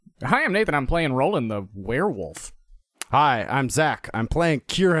Hi, I'm Nathan. I'm playing Roland the werewolf. Hi, I'm Zach. I'm playing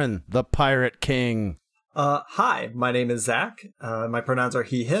Kieran, the Pirate King. Hi, my name is Zach. My pronouns are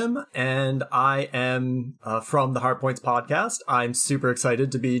he, him, and I am from the Hardpoints podcast. I'm super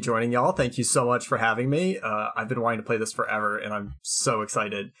excited to be joining y'all. Thank you so much for having me. I've been wanting to play this forever, and I'm so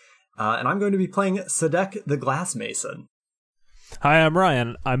excited. And I'm going to be playing Sadek the Glass Mason. Hi, I'm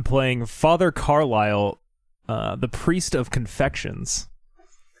Ryan. I'm playing Father Carlisle, the Priest of Confections.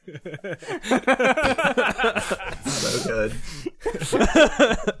 So good.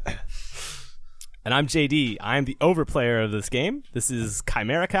 And I'm JD. I'm the overplayer of this game. This is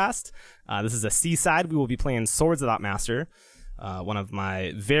Chimera Cast. This is a C-side. We will be playing Swords Without Master, one of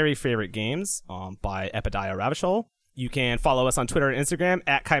my very favorite games by Epidaya Ravishol. You can follow us on Twitter and Instagram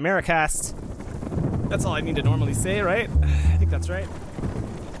at ChimeraCast. That's all I need to normally say, right? I think that's right.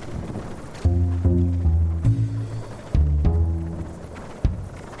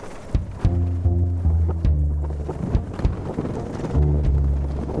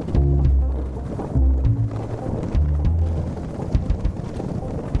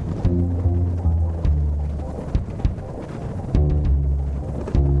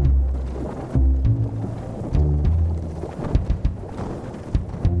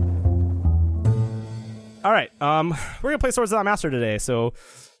 All right, we're going to play Swords Without Master today. So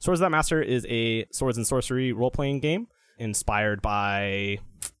Swords Without Master is a swords and sorcery role-playing game inspired by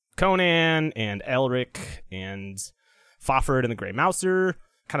Conan and Elric and Fafhrd and the Grey Mouser,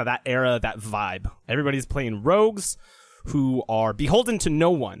 kind of that era, that vibe. Everybody's playing rogues who are beholden to no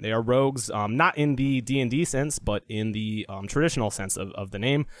one. They are rogues, not in the D&D sense, but in the traditional sense of the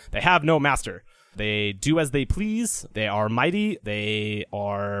name. They have no master. They do as they please. They are mighty. They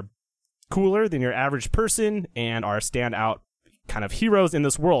are cooler than your average person and are standout kind of heroes in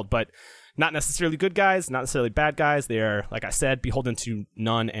this world, but not necessarily good guys, not necessarily bad guys. They are, like I said, beholden to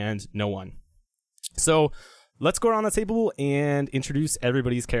none and no one. So let's go around the table and introduce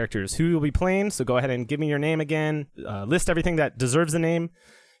everybody's characters. Who you'll be playing, so go ahead and give me your name again. List everything that deserves a name.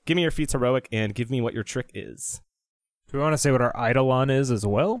 Give me your feats heroic, and give me what your trick is. Do we want to say what our Eidolon is as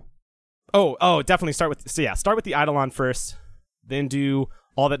well? Oh, definitely start with the Eidolon first, then do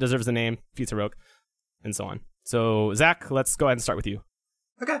all that deserves a name, feats heroic, and so on. So, Zach, let's go ahead and start with you.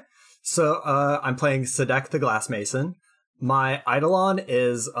 Okay. So, I'm playing Sadek the Glass Mason. My Eidolon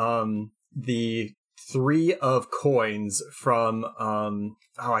is the 3 of coins from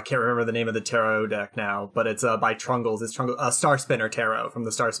I can't remember the name of the tarot deck now, but it's by Trungles. It's Star Spinner Tarot, from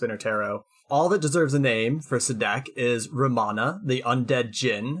the Star Spinner Tarot. All that deserves a name for Sadek is Ramana, the undead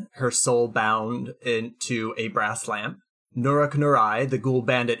djinn, her soul bound into a brass lamp. Nurak Nurai, the ghoul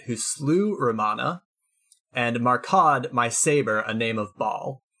bandit who slew Ramana, and Markad, my saber, a name of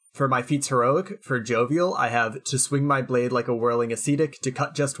Baal. For my feats heroic, for Jovial, I have to swing my blade like a whirling ascetic, to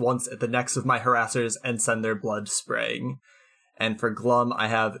cut just once at the necks of my harassers and send their blood spraying. And for Glum, I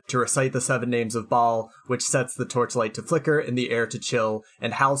have to recite the 7 names of Baal, which sets the torchlight to flicker and the air to chill,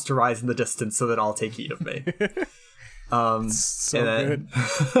 and howls to rise in the distance so that all take heed of me. Good.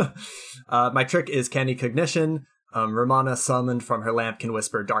 My trick is Canny Cognition. Ramana, summoned from her lamp, can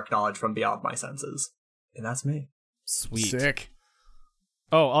whisper dark knowledge from beyond my senses. And that's me. Sweet. Sick.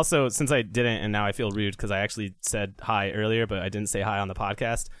 Oh, also, since I didn't, and now I feel rude because I actually said hi earlier, but I didn't say hi on the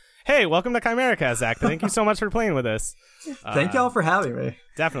podcast. Hey, welcome to Chimera Cast, Zach. Thank you so much for playing with us. Thank y'all for having me.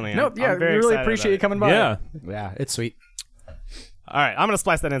 Definitely. No, I'm we very really excited appreciate about you coming by. Yeah, it's sweet. All right, I'm going to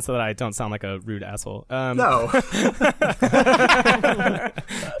splice that in so that I don't sound like a rude asshole. No.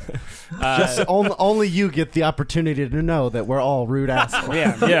 Just only you get the opportunity to know that we're all rude assholes.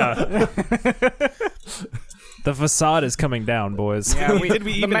 Yeah. The facade is coming down, boys. Yeah, Did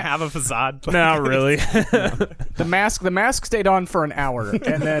we even have a facade? Not really. The mask stayed on for an hour,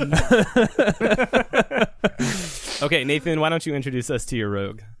 and then Okay, Nathan, why don't you introduce us to your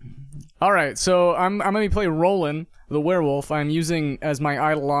rogue? all right. So I'm gonna be playing Roland the werewolf. I'm using as my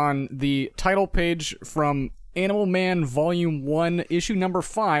Eidolon the title page from Animal Man Volume 1, Issue Number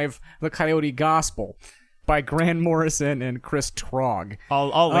 5, The Coyote Gospel, by Grant Morrison and Chris Trogg.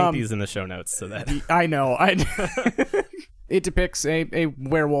 I'll link these in the show notes so that I know. It depicts a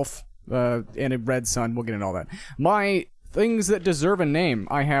werewolf and a red sun. We'll get into all that. My things that deserve a name.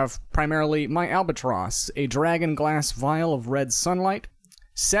 I have primarily my albatross, a dragon glass vial of red sunlight,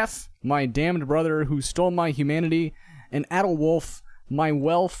 Seth, my damned brother who stole my humanity, and Adelwolf, my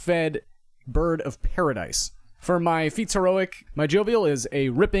well-fed bird of paradise. For my feats heroic, my Jovial is a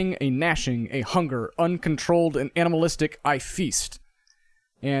ripping, a gnashing, a hunger, uncontrolled and animalistic, I feast.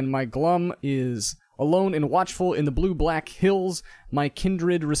 And my Glum is alone and watchful in the blue-black hills, my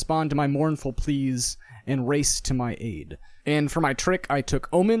kindred respond to my mournful pleas and race to my aid. And for my trick, I took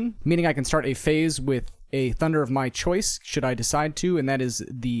Omen, meaning I can start a phase with a thunder of my choice, should I decide to, and that is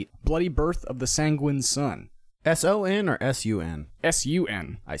the Bloody Birth of the Sanguine Sun. S-O-N or S-U-N?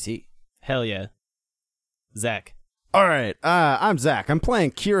 S-U-N. I see. Hell yeah. Zach. All right, I'm Zach. I'm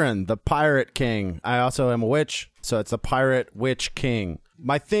playing Kieran, the Pirate King. I also am a witch, so it's a Pirate Witch King.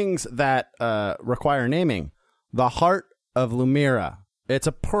 My things that require naming. The Heart of Lumira. It's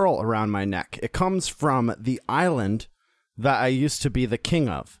a pearl around my neck. It comes from the island that I used to be the king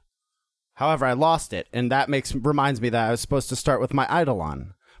of. However, I lost it, and that reminds me that I was supposed to start with my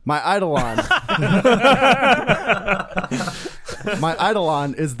Eidolon. My Eidolon... my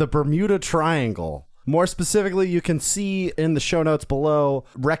Eidolon is the Bermuda Triangle. More specifically, you can see in the show notes below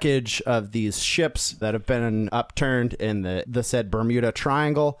wreckage of these ships that have been upturned in the said Bermuda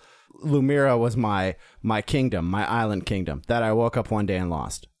Triangle. Lumira was my kingdom, my island kingdom, that I woke up one day and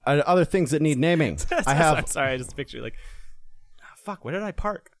lost. Other things that need naming. I'm sorry, I just picture like, fuck, where did I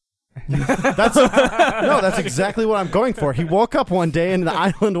park? That's exactly what I'm going for. He woke up one day and the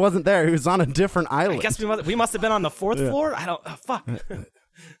island wasn't there. He was on a different island. I guess we must have been on the 4th floor? I don't... fuck.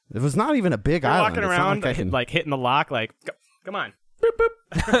 It was not even a big You're island. walking around, like hitting the lock, like, come on. Boop,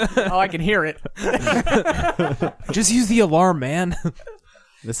 boop. Oh, I can hear it. Just use the alarm, man.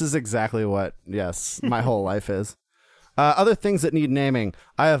 This is exactly what, yes, my whole life is. Other things that need naming.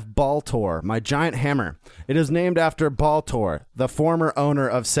 I have Baltor, my giant hammer. It is named after Baltor, the former owner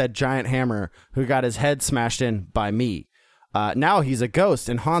of said giant hammer, who got his head smashed in by me. Now he's a ghost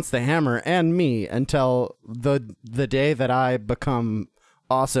and haunts the hammer and me until the day that I become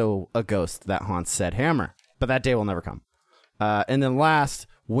also a ghost that haunts said hammer. But that day will never come. And then last,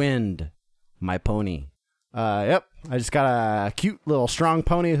 Wind, my pony. Yep, I just got a cute little strong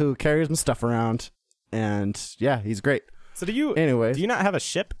pony who carries my stuff around. And yeah, he's great. So do you not have a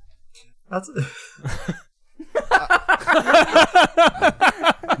ship? That's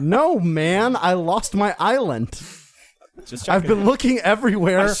No, man, I lost my island. Just I've been looking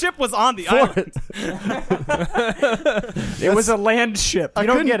everywhere. My ship was on the for island. It was a land ship. You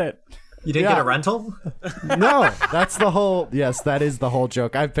don't get it. You didn't get a rental? No, that's the whole. Yes, that is the whole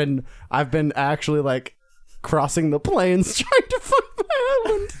joke. I've been actually like crossing the plains trying to find my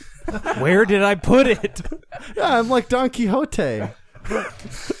island. Where did I put it? Yeah, I'm like Don Quixote.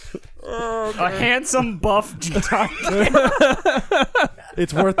 A handsome buff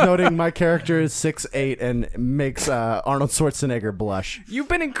It's worth noting my character is 6'8" and makes Arnold Schwarzenegger blush. You've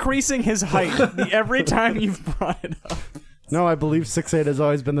been increasing his height every time you've brought it up. No, I believe 6'8" has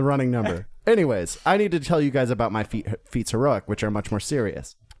always been the running number. Anyways, I need to tell you guys about my feats heroic, which are much more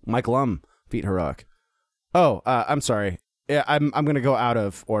serious. My Glum feat heroic. Oh, I'm sorry. Yeah, I'm going to go out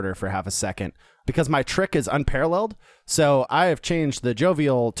of order for half a second because my trick is unparalleled. So I have changed the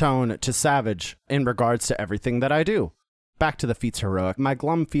jovial tone to savage in regards to everything that I do. Back to the feats heroic. My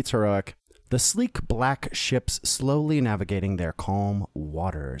Glum feats heroic. The sleek black ships slowly navigating their calm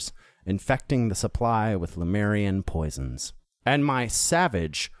waters, infecting the supply with Lemurian poisons. And my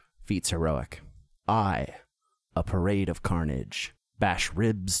savage feats heroic. I, a parade of carnage, bash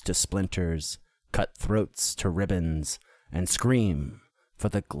ribs to splinters, cut throats to ribbons, and scream for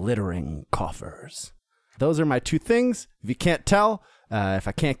the glittering coffers. Those are my two things. If you can't tell, if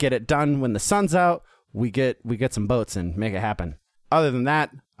I can't get it done when the sun's out, we get some boats and make it happen. Other than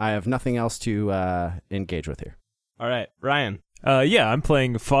that, I have nothing else to engage with here. All right, Ryan. Yeah, I'm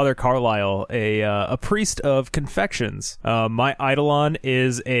playing Father Carlisle, a priest of confections. My Eidolon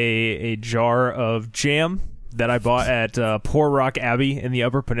is a jar of jam that I bought at Poor Rock Abbey in the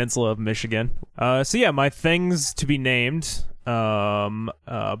Upper Peninsula of Michigan. So yeah, my things to be named,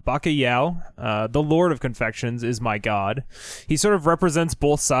 Baka Yao, the Lord of Confections, is my god. He sort of represents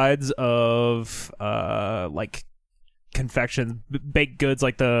both sides of like confections, baked goods,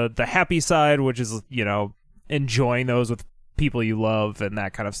 like the happy side, which is, you know, enjoying those with people you love and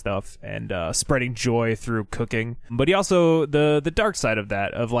that kind of stuff, and spreading joy through cooking. But he also the dark side of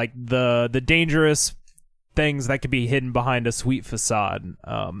that, of like the dangerous things that could be hidden behind a sweet facade.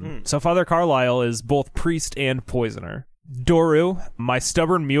 So Father Carlisle is both priest and poisoner. Doru, my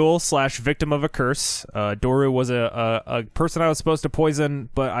stubborn mule / victim of a curse. Doru was a person I was supposed to poison,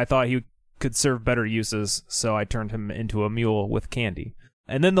 but I thought he could serve better uses, so I turned him into a mule with candy.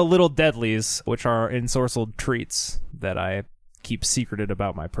 And then the little deadlies, which are ensorcelled treats that I keep secreted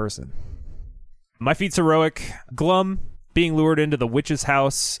about my person. My feats heroic: Glum, being lured into the witch's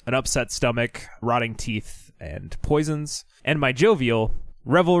house, an upset stomach, rotting teeth, and poisons. And my jovial: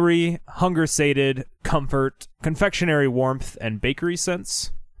 revelry, hunger-sated, comfort, confectionery warmth, and bakery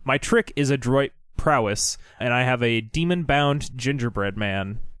sense. My trick is adroit prowess, and I have a demon-bound gingerbread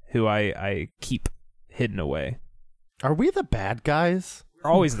man who I keep hidden away. Are we the bad guys?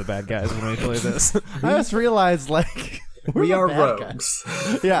 We're always the bad guys when we play this. I just realized, like, we're We the are bad rogues.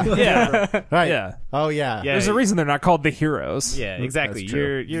 guys. Yeah. Yeah. Right. Yeah. Oh, yeah. Yeah. There's a reason they're not called the heroes. Yeah, exactly. That's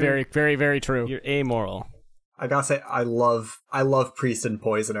true. You're Very, very, very true. you're amoral. I gotta say, I love Priest and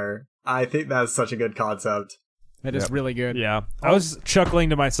Poisoner. I think that's such a good concept. That is really good. Yeah. I was chuckling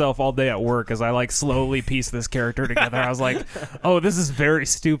to myself all day at work as I like slowly piece this character together. I was like, oh, this is very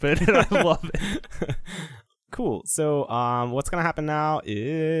stupid, and I love it. Cool. So, what's gonna happen now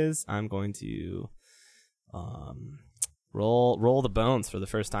is I'm going to roll the bones for the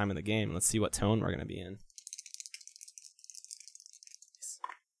first time in the game. Let's see what tone we're gonna be in.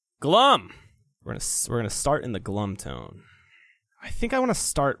 Glum. We're gonna start in the glum tone. I think I want to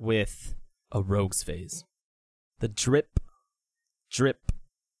start with a rogue's phase. The drip, drip,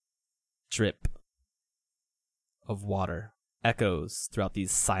 drip of water echoes throughout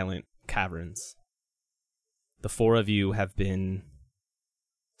these silent caverns. The four of you have been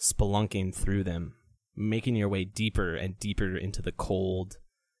spelunking through them, making your way deeper and deeper into the cold,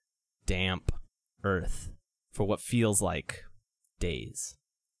 damp earth for what feels like days.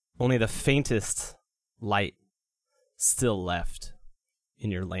 Only the faintest light still left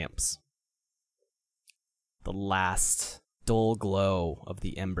in your lamps. The last dull glow of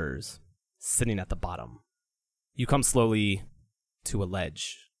the embers sitting at the bottom. You come slowly to a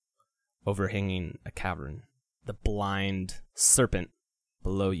ledge overhanging a cavern. The blind serpent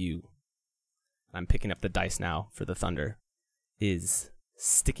below you, I'm picking up the dice now for the thunder, is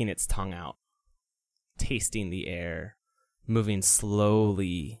sticking its tongue out, tasting the air, moving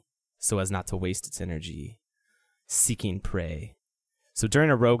slowly so as not to waste its energy, seeking prey. So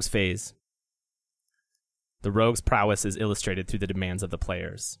during a rogue's phase, the rogue's prowess is illustrated through the demands of the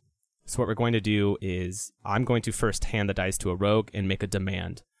players. So what we're going to do is I'm going to first hand the dice to a rogue and make a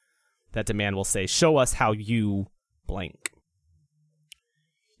demand. That demand will say, show us how you blank.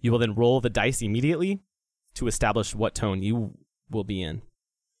 You will then roll the dice immediately to establish what tone you will be in.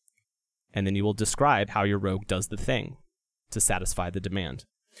 And then you will describe how your rogue does the thing to satisfy the demand.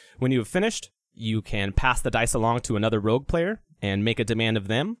 When you have finished, you can pass the dice along to another rogue player and make a demand of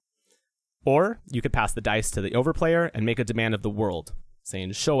them. Or you could pass the dice to the overplayer and make a demand of the world,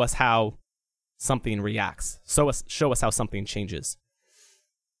 saying, show us how something reacts. Show us how something changes.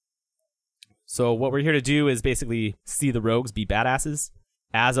 So what we're here to do is basically see the rogues be badasses.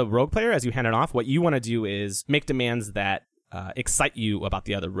 As a rogue player, as you hand it off, what you want to do is make demands that excite you about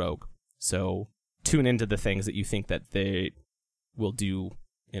the other rogue. So tune into the things that you think that they will do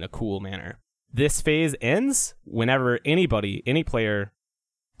in a cool manner. This phase ends whenever any player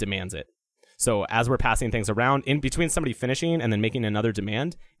demands it. So as we're passing things around, in between somebody finishing and then making another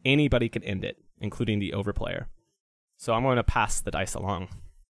demand, anybody can end it, including the overplayer. So I'm going to pass the dice along.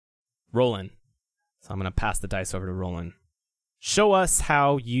 Roland. So I'm going to pass the dice over to Roland. Show us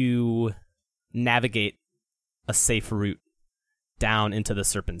how you navigate a safe route down into the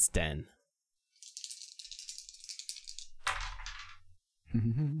serpent's den.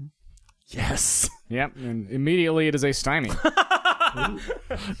 Yes. Yep, and immediately it is a stymie.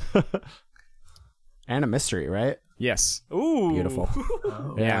 And a mystery, right? Yes. Ooh. Beautiful.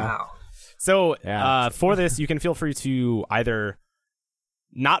 Yeah. Wow. So Yeah. for this, you can feel free to either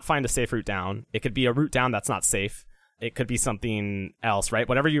not find a safe route down. It could be a route down that's not safe. It could be something else, right?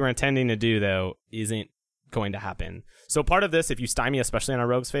 Whatever you were intending to do, though, isn't going to happen. So part of this, if you stymie, especially in a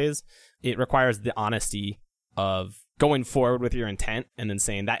rogue's phase, it requires the honesty of going forward with your intent and then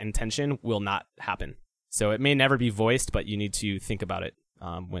saying that intention will not happen. So it may never be voiced, but you need to think about it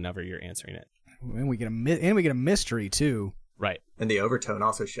whenever you're answering it. And we get a mystery too. Right. And the overtone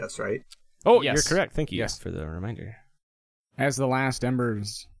also shifts, right? Oh, Yes. you're correct. Thank you Yes. for the reminder. As the last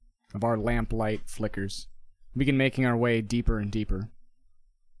embers of our lamp light flickers, we begin making our way deeper and deeper.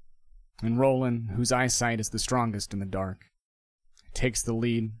 And Roland, whose eyesight is the strongest in the dark, takes the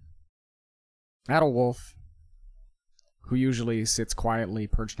lead. Adalwolf, who usually sits quietly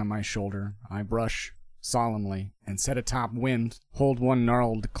perched on my shoulder, I brush solemnly and set atop wind, hold one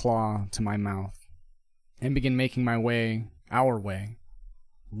gnarled claw to my mouth, and begin making my way, our way,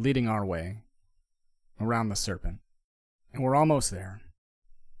 leading our way, around the serpent. And we're almost there.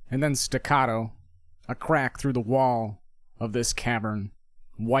 And then staccato, a crack through the wall of this cavern,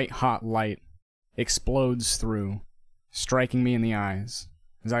 white-hot light explodes through, striking me in the eyes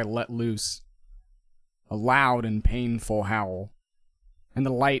as I let loose a loud and painful howl. And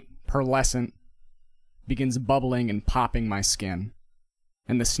the light, pearlescent, begins bubbling and popping my skin.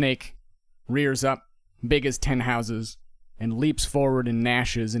 And the snake rears up, big as 10 houses, and leaps forward and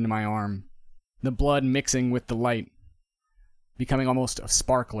gnashes into my arm, the blood mixing with the light, becoming almost a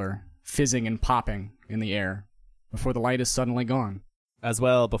sparkler, fizzing and popping in the air. before the light is suddenly gone. As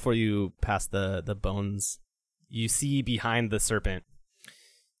well, before you pass the bones, you see behind the serpent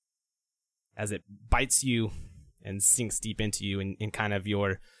as it bites you and sinks deep into you in kind of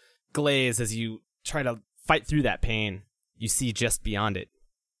your glaze as you try to fight through that pain. You see just beyond it,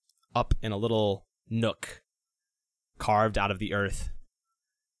 up in a little nook carved out of the earth,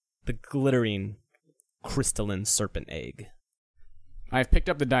 the glittering crystalline serpent egg. I've picked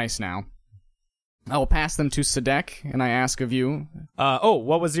up the dice now. I will pass them to Sadek, and I ask of you,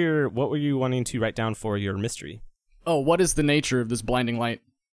 What were you wanting to write down for your mystery? what is the nature of this blinding light?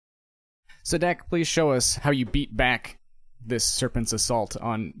 Sadek, please show us how you beat back this serpent's assault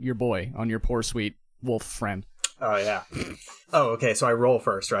on your boy, on your poor sweet wolf friend. Oh, yeah. Oh, okay, so I roll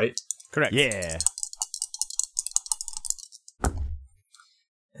first, right? Correct. Yeah.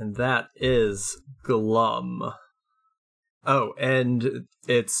 And that is Glum. Oh, and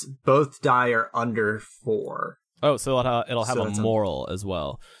it's both die are under 4. Oh, so it'll have So a it's moral as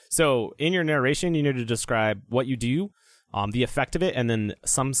well. So in your narration, you need to describe what you do, the effect of it, and then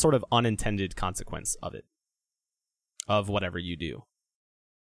some sort of unintended consequence of it, of whatever you do.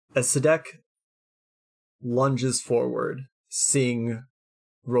 As Sadek lunges forward, seeing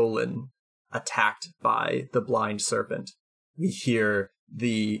Roland attacked by the blind serpent, we hear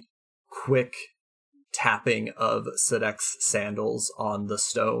the quick tapping of Sadek's sandals on the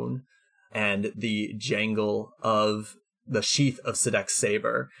stone and the jangle of the sheath of Sadek's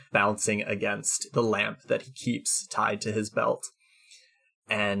saber bouncing against the lamp that he keeps tied to his belt.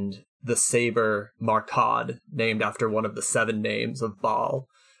 And the saber Markad, named after one of the 7 names of Baal,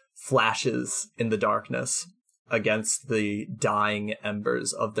 flashes in the darkness against the dying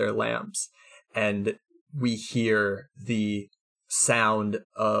embers of their lamps. And we hear the sound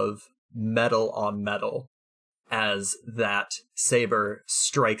of metal on metal as that saber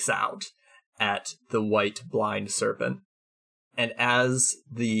strikes out at the white blind serpent. And as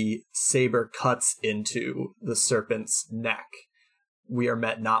the saber cuts into the serpent's neck, we are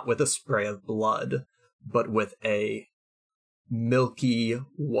met not with a spray of blood, but with a milky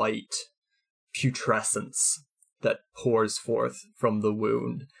white putrescence that pours forth from the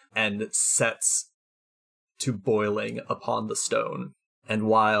wound and sets to boiling upon the stone. And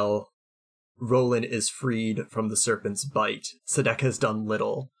while Roland is freed from the serpent's bite, Sadek has done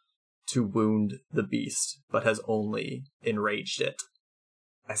little to wound the beast, but has only enraged it.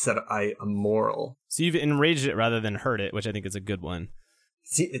 I said I am moral. So you've enraged it rather than hurt it, which I think is a good one.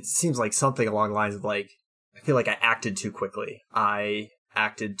 See, it seems like something along the lines of I feel like I acted too quickly. I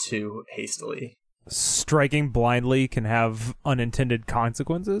acted too hastily. Striking blindly can have unintended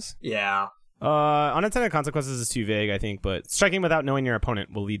consequences. Yeah. Unintended consequences is too vague, I think, but striking without knowing your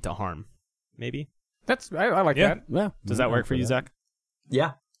opponent will lead to harm. Maybe? I like Yeah. that. Yeah. Does that work for you, Zach?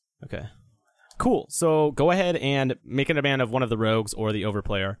 Yeah. Okay. Cool. So go ahead and make a demand of one of the rogues or the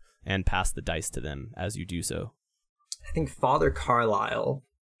overplayer and pass the dice to them as you do so. I think Father Carlyle,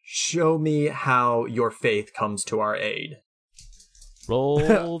 show me how your faith comes to our aid.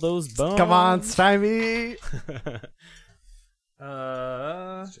 Roll those bones. Come on, Stymie.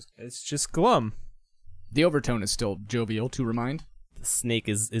 It's just glum. The overtone is still jovial, to remind. The snake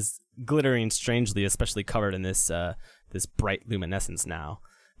is glittering strangely, especially covered in this this bright luminescence now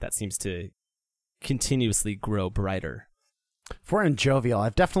that seems to continuously grow brighter. If we're in jovial,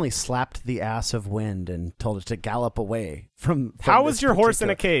 I've definitely slapped the ass of wind and told it to gallop away from How this was your horse in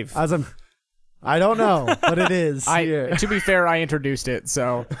a particular- cave? I don't know, but it is. Yeah. To be fair, I introduced it,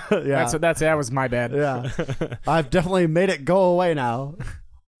 so Yeah. that was my bad. Yeah. I've definitely made it go away now.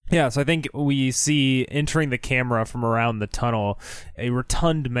 Yeah, so I think we see entering the camera from around the tunnel a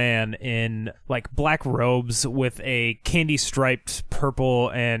rotund man in like black robes with a candy striped purple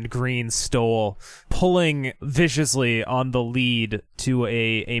and green stole pulling viciously on the lead to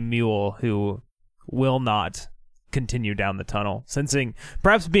a mule who will not continue down the tunnel, sensing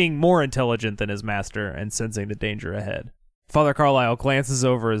perhaps being more intelligent than his master and sensing the danger ahead. Father Carlyle glances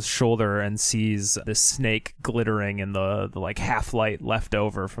over his shoulder and sees the snake glittering in the like half light left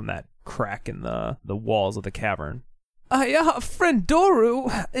over from that crack in the walls of the cavern. Friend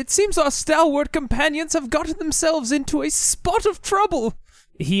Doru, it seems our stalwart companions have gotten themselves into a spot of trouble.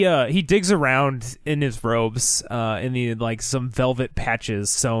 He digs around in his robes, in the like some velvet patches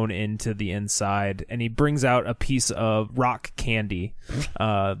sewn into the inside, and he brings out a piece of rock candy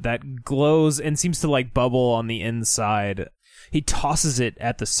that glows and seems to like bubble on the inside. He tosses it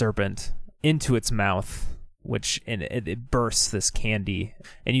at the serpent into its mouth, which it bursts this candy,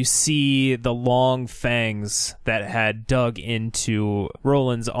 and you see the long fangs that had dug into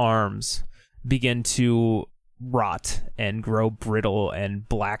Roland's arms begin to rot and grow brittle and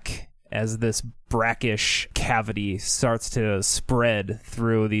black as this brackish cavity starts to spread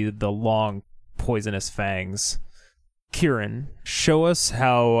through the long poisonous fangs. Kieran, show us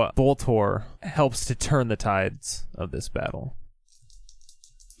how Boltor helps to turn the tides of this battle.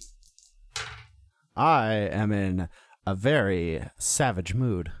 I am in a very savage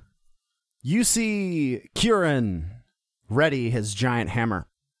mood. You see Kieran ready his giant hammer,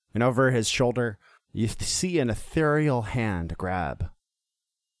 and over his shoulder you see an ethereal hand grab,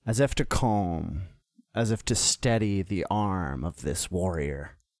 as if to calm, as if to steady the arm of this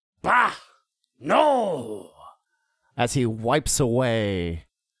warrior. Bah! No! As he wipes away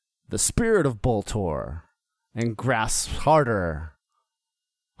the spirit of Boltor and grasps harder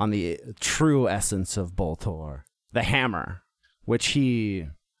on the true essence of Boltor, the hammer, which he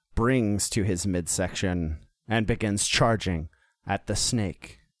brings to his midsection and begins charging at the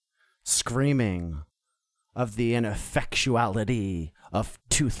snake, screaming of the ineffectuality of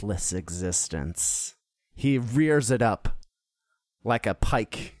toothless existence. He rears it up like a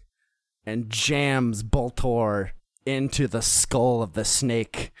pike and jams Boltor into the skull of the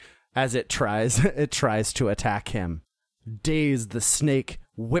snake as it tries to attack him. Dazed, the snake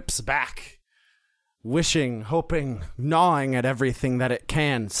whips back, wishing, hoping, gnawing at everything that it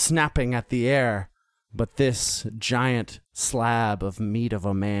can, snapping at the air. But this giant slab of meat of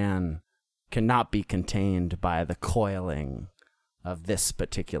a man cannot be contained by the coiling of this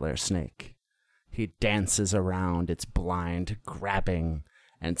particular snake. He dances around its blind, grabbing,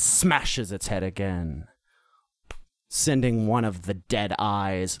 and smashes its head again, sending one of the dead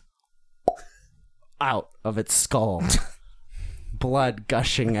eyes out of its skull, blood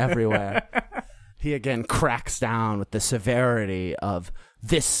gushing everywhere. He again cracks down with the severity of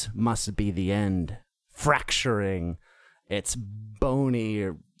this must be the end, fracturing its bony,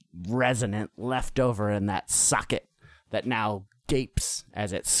 resonant leftover in that socket that now gapes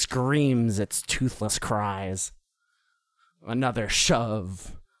as it screams its toothless cries. Another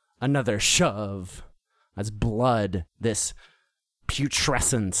shove, as blood, this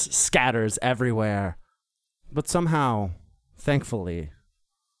putrescence scatters everywhere, but somehow, thankfully,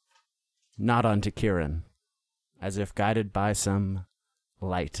 not onto Kieran, as if guided by some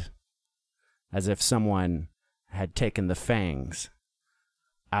light, as if someone had taken the fangs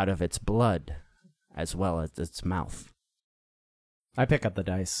out of its blood as well as its mouth. I pick up the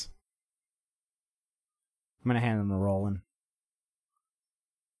dice. I'm going to hand them to Roland.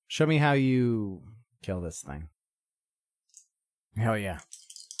 Show me how you kill this thing. Hell yeah.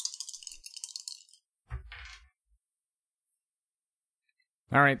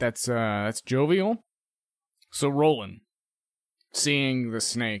 All right, that's jovial. So Roland, seeing the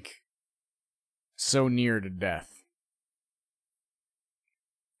snake so near to death,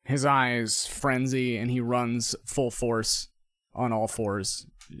 his eyes frenzy, and he runs full force on all fours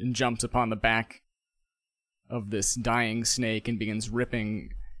and jumps upon the back of this dying snake and begins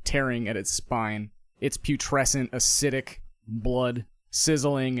tearing at its spine. Its putrescent, acidic blood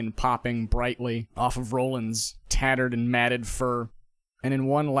sizzling and popping brightly off of Roland's tattered and matted fur. And in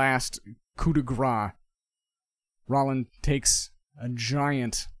one last coup de grace, Roland takes a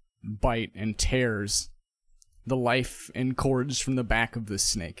giant bite and tears the life and cords from the back of this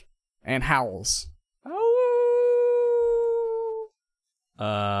snake and howls.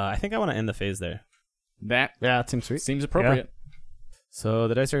 I think I want to end the phase there. That seems sweet. seems appropriate. Yeah. So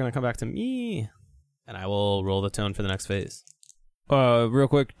the dice are going to come back to me, and I will roll the tone for the next phase. Real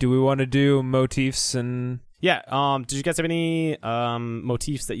quick, do we want to do motifs and... Yeah, did you guys have any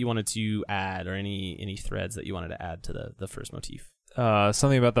motifs that you wanted to add, or any threads that you wanted to add to the first motif?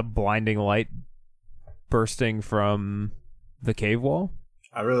 Something about the blinding light bursting from the cave wall?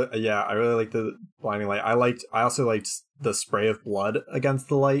 I really like the blinding light. I also liked the spray of blood against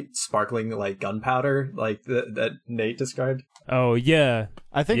the light, sparkling like gunpowder, like that Nate described. Oh yeah,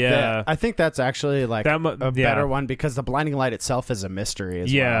 I think that's actually like a better one, because the blinding light itself is a mystery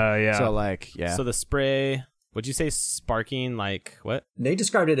as well. Yeah. So So the spray, would you say sparking, like what? Nate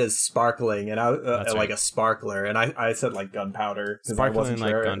described it as sparkling, and I That's like right. a sparkler, and I said like gunpowder. 'Cause I Sparkling wasn't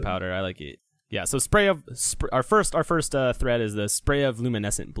like sure. gunpowder. I like it. Yeah. So our first thread is the spray of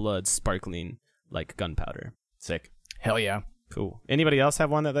luminescent blood sparkling like gunpowder. Sick. Hell yeah. Cool. Anybody else have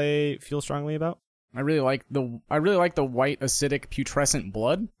one that they feel strongly about? I really like the white acidic putrescent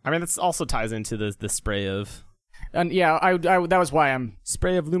blood. I mean, this also ties into the spray of And yeah, I that was why I'm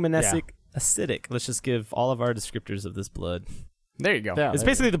spray of luminescent acidic. Let's just give all of our descriptors of this blood. there you go. Yeah, It's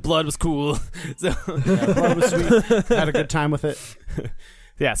basically the blood was cool. So blood was sweet. Had a good time with it.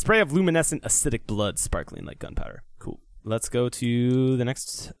 yeah, spray of luminescent acidic blood sparkling like gunpowder. Cool. Let's go to the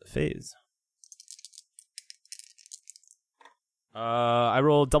next phase. I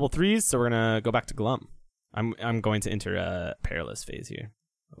rolled double 3s, so we're gonna go back to Glum. I'm going to enter a perilous phase here.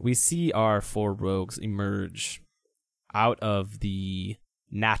 We see our 4 rogues emerge out of the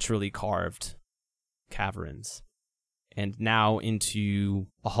naturally carved caverns and now into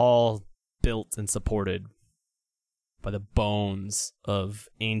a hall built and supported by the bones of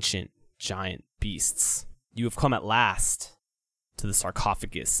ancient giant beasts. You have come at last to the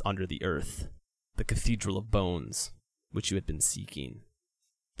sarcophagus under the earth, the Cathedral of Bones, which you had been seeking.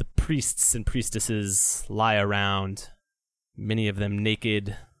 The priests and priestesses lie around, many of them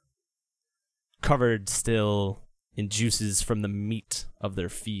naked, covered still in juices from the meat of their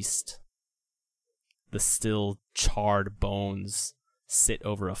feast. The still charred bones sit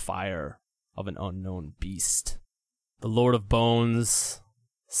over a fire of an unknown beast. The Lord of Bones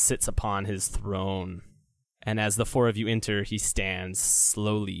sits upon his throne, and as the 4 of you enter, he stands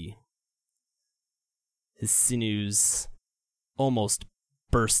slowly, his sinews almost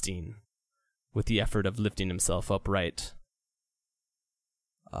bursting with the effort of lifting himself upright.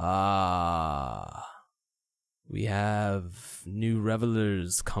 Ah, we have new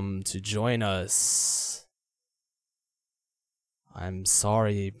revelers come to join us. I'm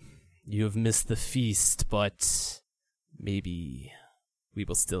sorry you have missed the feast, but maybe we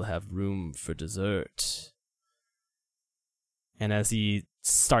will still have room for dessert. And as he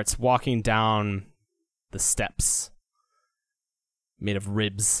starts walking down the steps made of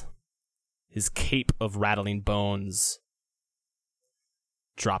ribs, his cape of rattling bones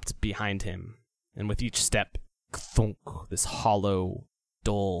dropped behind him, and with each step, thunk, this hollow,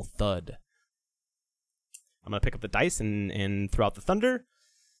 dull thud. I'm going to pick up the dice and throughout the thunder,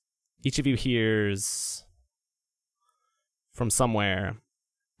 each of you hears from somewhere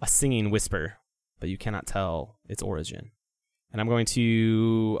a singing whisper, but you cannot tell its origin. And I'm going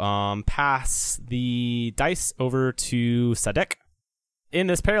to pass the dice over to Sadek. In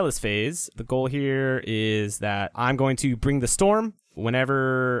this perilous phase, the goal here is that I'm going to bring the storm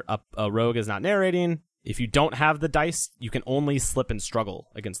whenever a rogue is not narrating. If you don't have the dice, you can only slip and struggle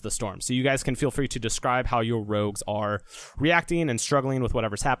against the storm. So you guys can feel free to describe how your rogues are reacting and struggling with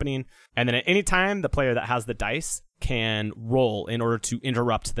whatever's happening. And then at any time, the player that has the dice can roll in order to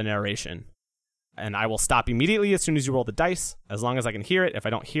interrupt the narration. And I will stop immediately as soon as you roll the dice, as long as I can hear it. If I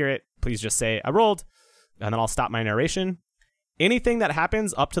don't hear it, please just say, I rolled, and then I'll stop my narration. Anything that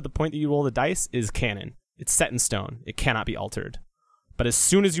happens up to the point that you roll the dice is canon. It's set in stone. It cannot be altered. But as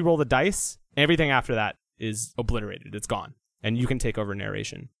soon as you roll the dice, everything after that is obliterated. It's gone. And you can take over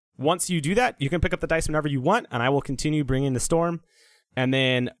narration. Once you do that, you can pick up the dice whenever you want, and I will continue bringing the storm. And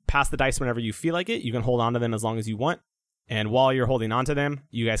then pass the dice whenever you feel like it. You can hold on to them as long as you want. And while you're holding on to them,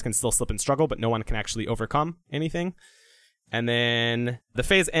 you guys can still slip and struggle, but no one can actually overcome anything. And then the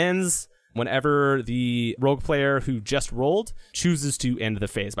phase ends whenever the rogue player who just rolled chooses to end the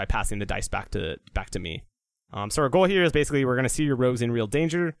phase by passing the dice back to me. So our goal here is basically we're going to see your rogues in real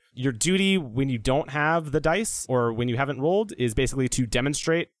danger. Your duty when you don't have the dice or when you haven't rolled is basically to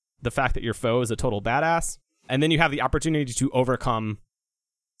demonstrate the fact that your foe is a total badass. And then you have the opportunity to overcome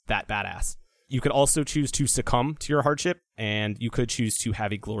that badass. You could also choose to succumb to your hardship, and you could choose to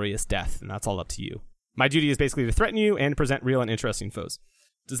have a glorious death, and that's all up to you. My duty is basically to threaten you and present real and interesting foes.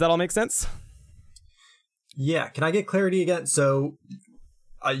 Does that all make sense? Yeah, can I get clarity again? So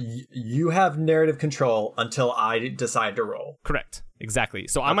you have narrative control until I decide to roll. Correct. Exactly.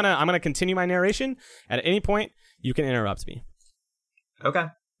 So I'm gonna continue my narration, and at any point, you can interrupt me. Okay.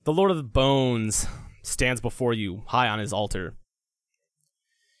 The Lord of the Bones stands before you, high on his altar.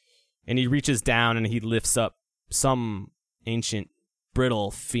 And he reaches down and he lifts up some ancient,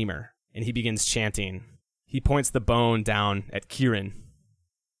 brittle femur, and he begins chanting. He points the bone down at Kieran,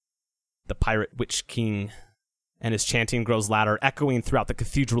 the pirate witch king, and his chanting grows louder, echoing throughout the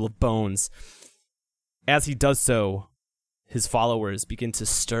Cathedral of Bones. As he does so, his followers begin to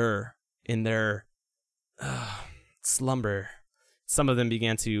stir in their slumber. Some of them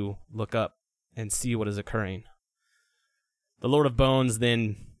began to look up and see what is occurring. The Lord of Bones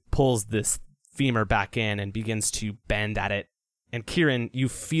then pulls this femur back in and begins to bend at it. And Kieran, you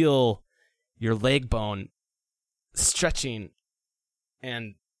feel your leg bone stretching,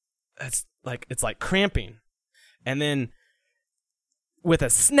 and it's like cramping. And then with a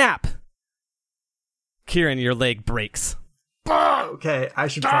snap, Kieran, your leg breaks. Okay, I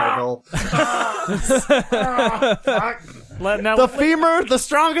should try to roll. The femur, the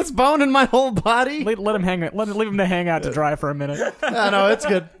strongest bone in my whole body. Let him hang. Leave him to hang out to dry for a minute. No, it's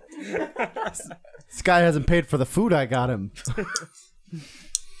good. This guy hasn't paid for the food I got him.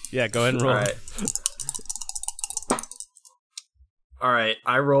 Yeah, go ahead and roll. All right,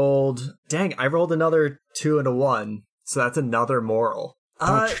 I rolled. Dang, I rolled another 2 and a 1. So that's another moral.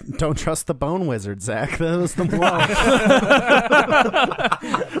 Don't trust the bone wizard, Zach. That was the moral.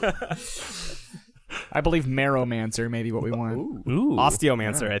 I believe Marrowmancer may be what we want. Ooh.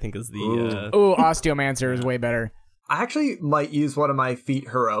 Osteomancer, I think, is the. Ooh, Osteomancer is way better. I actually might use one of my feat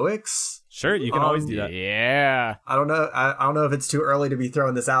heroics. Sure, you can always do that. Yeah. I don't know. I don't know if it's too early to be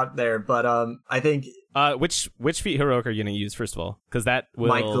throwing this out there, but I think Which feat heroic are you going to use first of all? Because that will.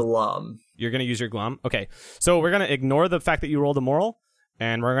 my glum. You're going to use your glum. Okay, so we're going to ignore the fact that you rolled a moral,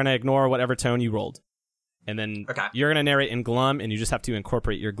 and we're going to ignore whatever tone you rolled, and then Okay. you're going to narrate in glum, and you just have to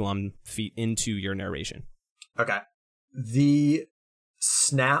incorporate your glum feat into your narration. Okay. The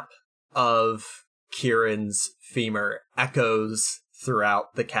snap of Kieran's femur echoes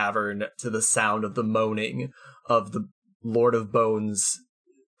throughout the cavern to the sound of the moaning of the Lord of Bones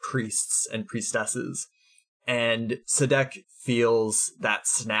priests and priestesses. And Sadek feels that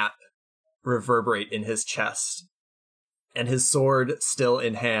snap reverberate in his chest. And his sword still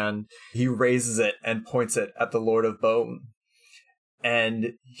in hand, he raises it and points it at the Lord of Bone.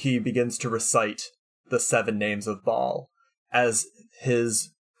 And he begins to recite the 7 names of Baal as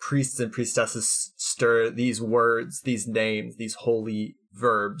his priests and priestesses stir these words, these names, these holy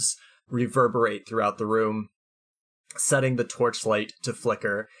verbs reverberate throughout the room, setting the torchlight to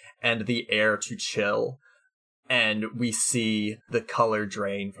flicker and the air to chill. And we see the color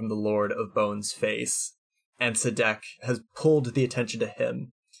drain from the Lord of Bone's face. And Sadek has pulled the attention to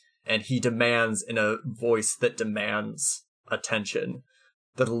him, and he demands in a voice that demands attention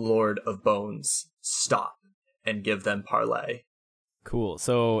that the Lord of Bones stop and give them parley. Cool.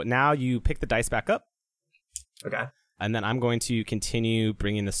 So now you pick the dice back up, Okay. and then I'm going to continue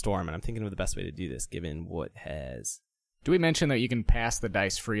bringing the storm, and I'm thinking of the best way to do this, given what has... Do we mention that you can pass the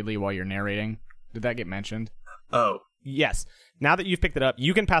dice freely while you're narrating? Did that get mentioned? Oh, Yes. Now that you've picked it up,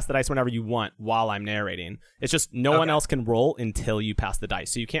 you can pass the dice whenever you want while I'm narrating. It's just no one else can roll until you pass the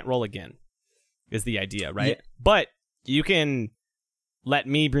dice. So you can't roll again, is the idea, right? Yeah. But you can let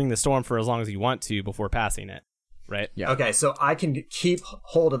me bring the storm for as long as you want to before passing it, right? Yeah. okay. So I can keep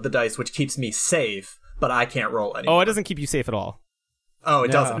hold of the dice, which keeps me safe, but I can't roll anymore. Oh, it doesn't keep you safe at all. Oh,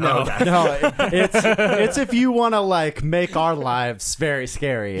 it doesn't. No. Okay. No, it's if you want to like make our lives very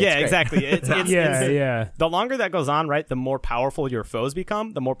scary. It's Yeah, great. exactly. It's Yeah. The longer that goes on, right, the more powerful your foes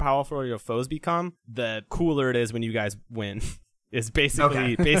become. The more powerful your foes become, the cooler it is when you guys win. Is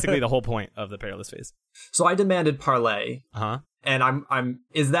basically the whole point of the perilous phase. So I demanded parley, Uh-huh. and I'm.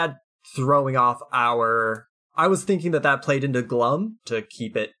 Is that throwing off our? I was thinking that played into glum to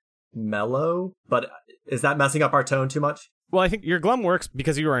keep it mellow, but is that messing up our tone too much? Well, I think your glum works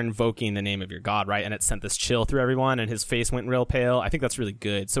because you are invoking the name of your god, right? And it sent this chill through everyone, and his face went real pale. I think that's really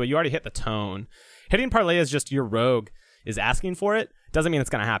good. So you already hit the tone. Hitting parlay is just your rogue is asking for it. Doesn't mean it's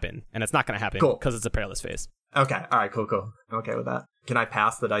going to happen, and it's not going to happen Cool. because it's a perilous phase. Okay. All right. Cool. I'm okay with that. Can I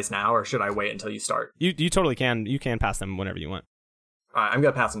pass the dice now, or should I wait until you start? You totally can. You can pass them whenever you want. All right. I'm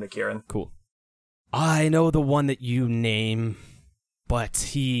gonna pass them to Kieran. Cool. I know the one that you name, but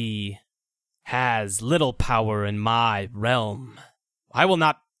he has little power in my realm. I will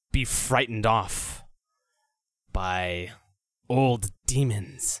not be frightened off by old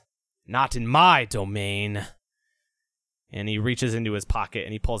demons. Not in my domain. And he reaches into his pocket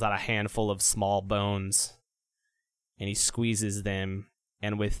and he pulls out a handful of small bones. And he squeezes them.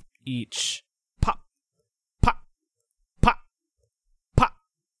 And with each pop, pop, pop, pop,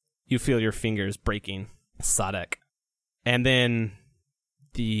 you feel your fingers breaking. Sadek. And then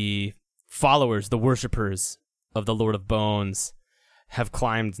the followers, the worshippers of the Lord of Bones, have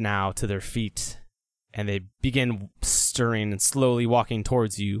climbed now to their feet, and they begin stirring and slowly walking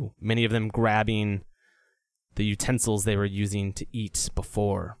towards you, many of them grabbing the utensils they were using to eat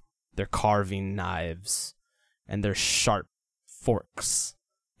before, their carving knives, and their sharp forks,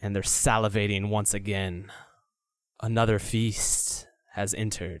 and they're salivating once again. Another feast has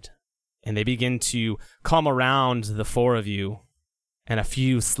entered, and they begin to come around the 4 of you, and a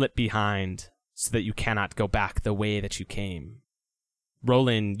few slip behind so that you cannot go back the way that you came.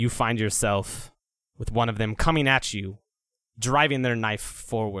 Roland, you find yourself with one of them coming at you, driving their knife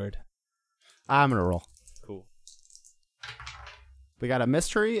forward. I'm gonna roll. Cool. We got a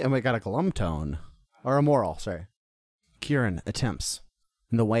mystery and we got a glum tone. Or a moral, sorry. Kieran attempts,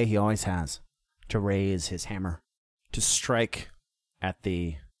 in the way he always has, to raise his hammer, to strike at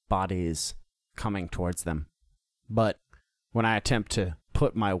the bodies coming towards them. But when I attempt to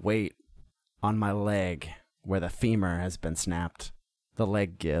put my weight on my leg where the femur has been snapped, the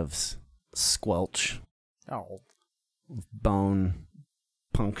leg gives squelch, Oh. bone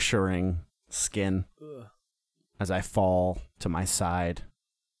puncturing skin as I fall to my side,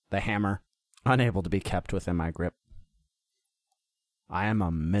 the hammer unable to be kept within my grip. I am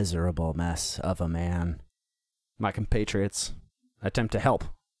a miserable mess of a man. My compatriots attempt to help,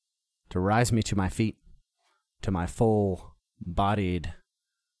 to rise me to my feet, to my full-bodied,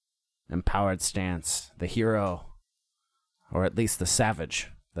 empowered stance, the hero, or at least the savage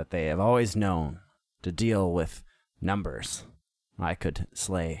that they have always known to deal with numbers. I could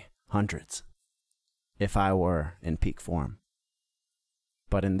slay hundreds if I were in peak form.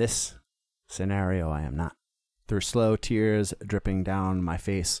 But in this scenario, I am not. Through slow tears dripping down my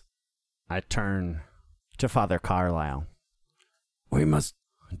face, I turn to Father Carlyle. We must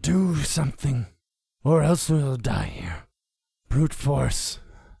do something, or else we'll die here. Brute force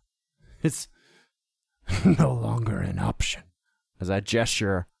is no longer an option. As I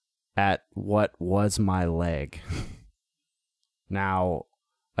gesture at what was my leg, now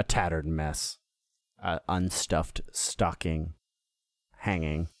a tattered mess, an unstuffed stocking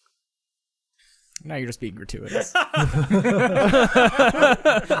hanging. Now you're just being gratuitous.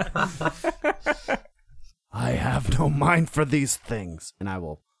 I have no mind for these things. And I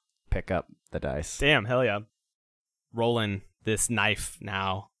will pick up the dice. Damn, hell yeah. Rolling this knife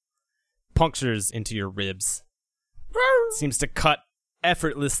now punctures into your ribs. Seems to cut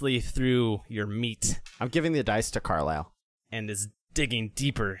effortlessly through your meat I'm giving the dice to Carlisle. and is digging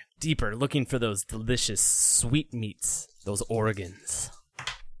deeper, deeper, looking for those delicious sweet meats, those organs.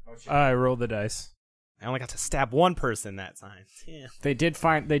 I rolled the dice. I only got to stab one person that time. Yeah. They did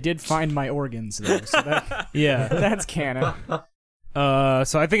find my organs though, so Yeah. that's canon.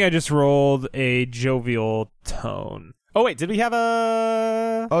 So I think I just rolled a jovial tone. Oh wait, did we have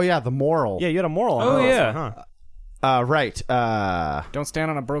a? Oh, yeah, the moral. Yeah, you had a moral. Oh, on this yeah. one, huh? Right. Don't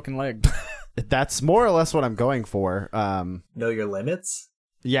stand on a broken leg. That's more or less what I'm going for. Know your limits.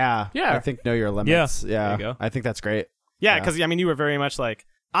 Yeah. Yeah. I think know your limits. Yeah. There you go. I think that's great. Yeah, because I mean, you were very much like,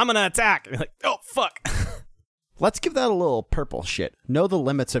 I'm gonna attack. And you're like, oh fuck. Let's give that a little purple shit. Know the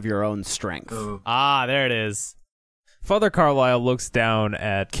limits of your own strength. Ah, there it is. Father Carlyle looks down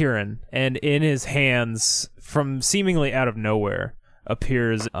at Kieran, and in his hands, from seemingly out of nowhere,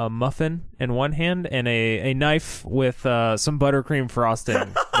 appears a muffin in one hand and a knife with some buttercream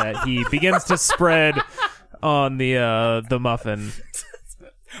frosting that he begins to spread on the muffin.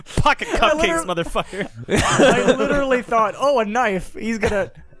 Pocket cupcakes, motherfucker. I literally thought, oh, a knife. He's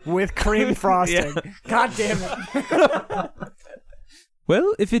gonna with cream frosting. God damn it.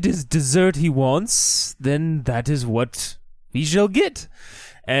 Well, if it is dessert he wants, then that is what he shall get.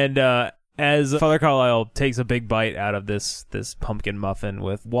 And as Father Carlyle takes a big bite out of this pumpkin muffin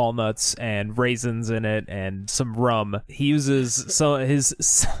with walnuts and raisins in it and some rum, he uses his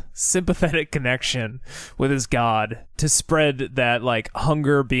sympathetic connection with his god to spread that like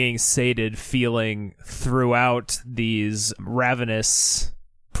hunger being sated feeling throughout these ravenous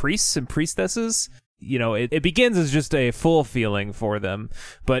priests and priestesses. You know, it begins as just a full feeling for them,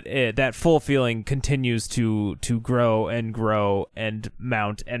 but that full feeling continues to grow and grow and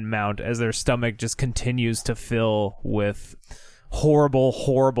mount as their stomach just continues to fill with horrible,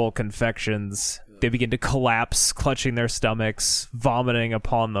 horrible confections. They begin to collapse, clutching their stomachs, vomiting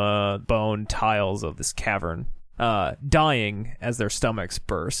upon the bone tiles of this cavern, dying as their stomachs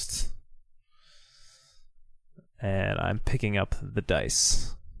burst. And I'm picking up the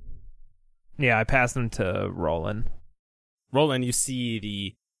dice. Yeah, I passed them to Roland. Roland, you see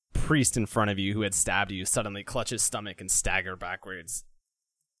the priest in front of you who had stabbed you suddenly clutch his stomach and stagger backwards.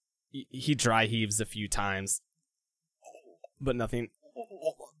 He dry heaves a few times, but nothing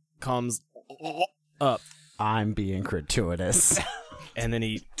comes up. I'm being gratuitous. And then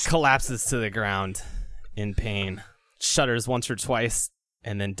he collapses to the ground in pain, shudders once or twice,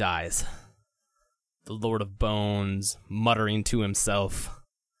 and then dies. The Lord of Bones muttering to himself,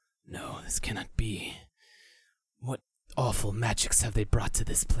 "No, this cannot be. What awful magics have they brought to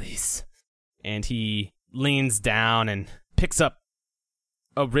this place?" And he leans down and picks up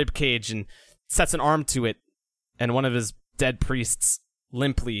a rib cage and sets an arm to it, and one of his dead priests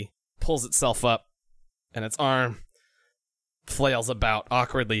limply pulls itself up, and its arm flails about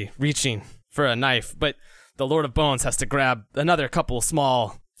awkwardly, reaching for a knife, but the Lord of Bones has to grab another couple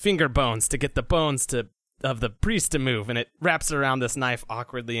small finger bones to get the bones of the priest to move, and it wraps around this knife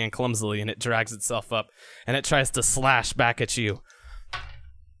awkwardly and clumsily, and it drags itself up, and it tries to slash back at you.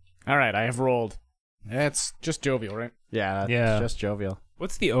 All right, I have rolled. It's just jovial, right? Yeah, Yeah. It's just jovial.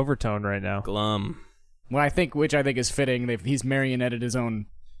 What's the overtone right now? Glum. Well, which I think is fitting. He's marionetted his own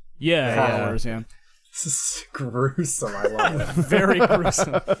Yeah. followers. Yeah, This is gruesome. I love it. very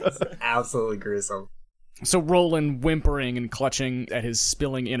gruesome. It's absolutely gruesome. So Roland, whimpering and clutching at his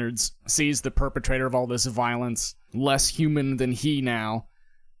spilling innards, sees the perpetrator of all this violence, less human than he now,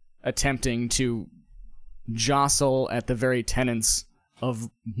 attempting to jostle at the very tenets of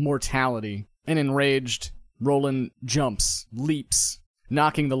mortality. And enraged, Roland jumps, leaps,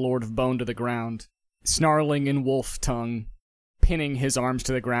 knocking the Lord of Bone to the ground, snarling in wolf tongue, pinning his arms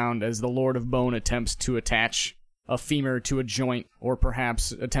to the ground as the Lord of Bone attempts to attach a femur to a joint, or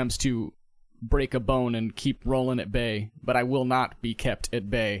perhaps attempts to break a bone and keep Roland at bay. But I will not be kept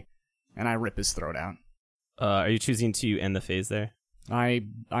at bay, and I rip his throat out. Are you choosing to end the phase there? I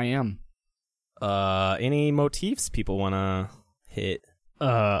am. Any motifs people want to hit?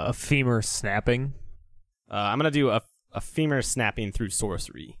 A femur snapping. I'm going to do a femur snapping through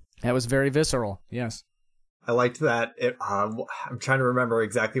sorcery. That was very visceral, yes. I liked that. I'm trying to remember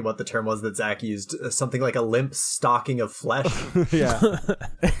exactly what the term was that Zach used. Something like a limp stocking of flesh. Yeah.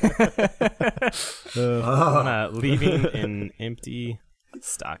 Leaving an empty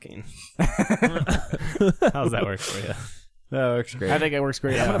stocking. How's that work for you? That works great. I think it works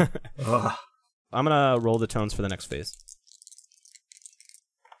great. Yeah. I'm going to roll the tones for the next phase.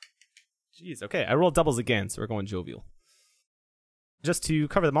 Jeez, okay. I rolled doubles again, so we're going jovial. Just to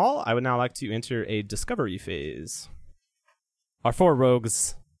cover them all, I would now like to enter a discovery phase. Our 4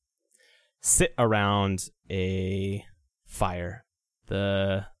 rogues sit around a fire.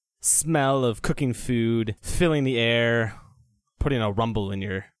 The smell of cooking food filling the air, putting a rumble in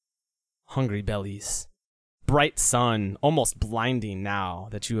your hungry bellies. Bright sun, almost blinding now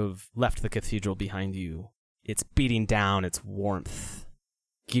that you have left the cathedral behind you. It's beating down its warmth,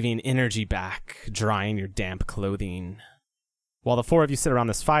 giving energy back, drying your damp clothing. While the 4 of you sit around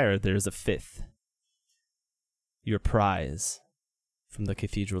this fire, there's a 5th. Your prize from the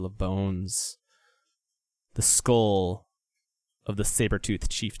Cathedral of Bones. The skull of the saber-toothed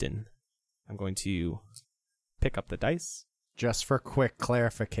chieftain. I'm going to pick up the dice. Just for quick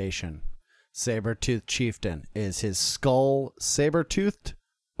clarification, saber-toothed chieftain, is his skull saber-toothed,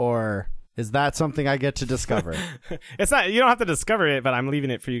 or is that something I get to discover? It's not. You don't have to discover it, but I'm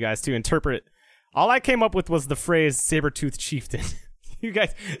leaving it for you guys to interpret. All I came up with was the phrase saber-toothed chieftain. You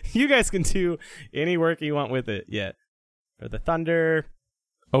guys can do any work you want with it yet. For the thunder,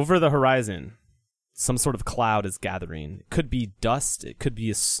 over the horizon, some sort of cloud is gathering. It could be dust. It could be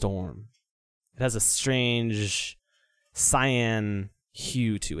a storm. It has a strange cyan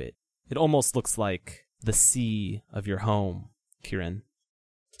hue to it. It almost looks like the sea of your home, Kieran.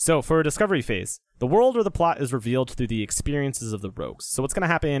 So for a discovery phase, the world or the plot is revealed through the experiences of the rogues. So what's going to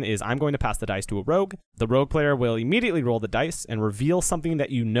happen is I'm going to pass the dice to a rogue. The rogue player will immediately roll the dice and reveal something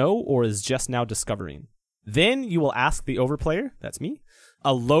that you know or is just now discovering. Then you will ask the overplayer, that's me,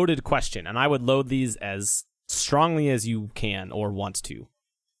 a loaded question, and I would load these as strongly as you can or want to.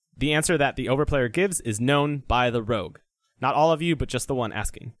 The answer that the overplayer gives is known by the rogue. Not all of you, but just the one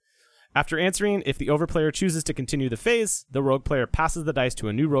asking. After answering, if the overplayer chooses to continue the phase, the rogue player passes the dice to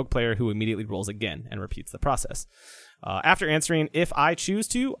a new rogue player who immediately rolls again and repeats the process. After answering, if I choose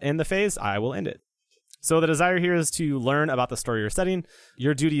to end the phase, I will end it. So the desire here is to learn about the story you're studying.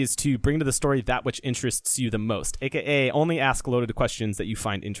 Your duty is to bring to the story that which interests you the most, aka only ask loaded questions that you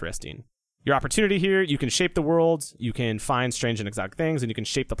find interesting. Your opportunity here, you can shape the world, you can find strange and exotic things, and you can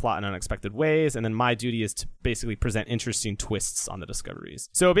shape the plot in unexpected ways, and then my duty is to basically present interesting twists on the discoveries.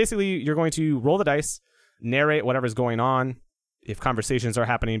 So basically, you're going to roll the dice, narrate whatever's going on. If conversations are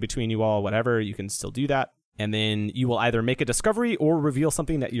happening between you all, whatever, you can still do that. And then you will either make a discovery or reveal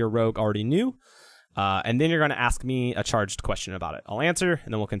something that your rogue already knew. And then you're going to ask me a charged question about it. I'll answer,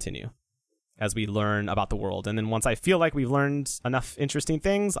 and then we'll continue as we learn about the world. And then once I feel like we've learned enough interesting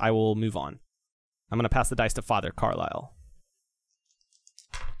things, I will move on. I'm going to pass the dice to Father Carlisle.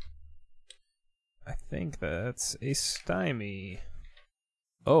 I think that's a stymie.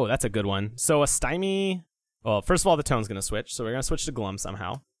 Oh, that's a good one. So a stymie... Well, first of all, the tone's going to switch, so we're going to switch to glum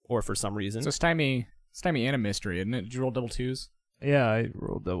somehow, or for some reason. So stymie and a mystery, isn't it? Did you roll double 2s? Yeah, I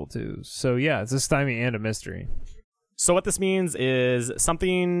rolled double 2s. So yeah, it's a stymie and a mystery. So what this means is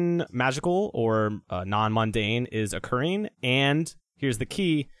something magical or non-mundane is occurring, and here's the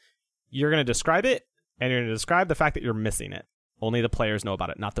key. You're going to describe it, and you're going to describe the fact that you're missing it. Only the players know about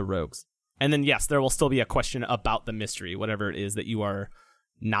it, not the rogues. And then, yes, there will still be a question about the mystery, whatever it is that you are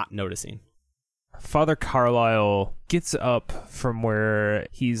not noticing. Father Carlisle gets up from where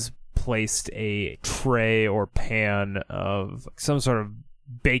he's placed a tray or pan of some sort of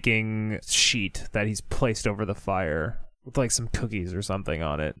baking sheet that he's placed over the fire with like some cookies or something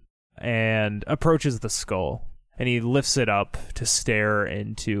on it, and approaches the skull, and he lifts it up to stare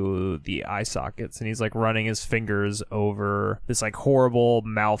into the eye sockets, and he's like running his fingers over this like horrible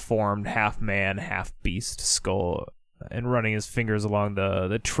malformed half man half beast skull, and running his fingers along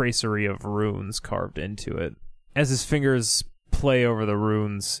the tracery of runes carved into it. As his fingers play over the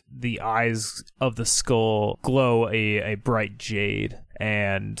runes, the eyes of the skull glow a bright jade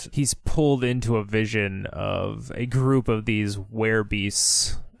and he's pulled into a vision of a group of these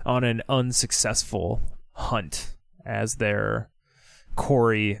werebeasts on an unsuccessful hunt as their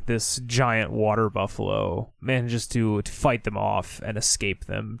quarry, this giant water buffalo, manages to fight them off and escape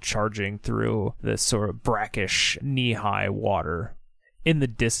them, charging through this sort of brackish, knee-high water. In the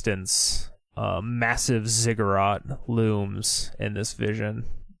distance, a massive ziggurat looms in this vision,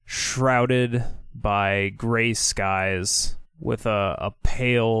 shrouded by gray skies with a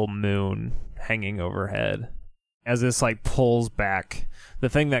pale moon hanging overhead. As this pulls back, the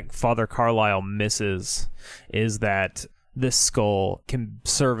thing that Father Carlisle misses is that this skull can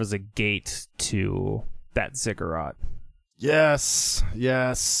serve as a gate to that ziggurat. Yes,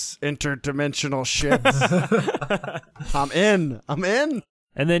 interdimensional shit. I'm in.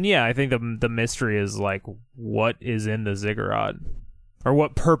 And then, I think the mystery is what is in the ziggurat? Or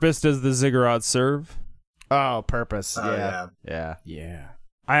what purpose does the ziggurat serve? Oh, purpose. Yeah.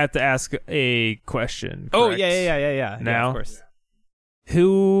 I have to ask a question. Oh, correct? yeah. Now? Yeah, of course.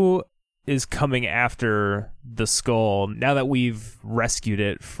 Who is coming after the skull now that we've rescued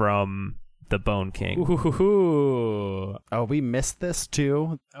it from the Bone King? Ooh. Oh, we missed this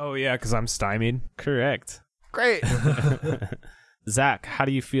too? Oh, yeah, because I'm stymied. Correct. Great. Zach, how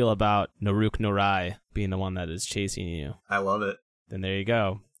do you feel about Noruk Norai being the one that is chasing you? I love it. Then there you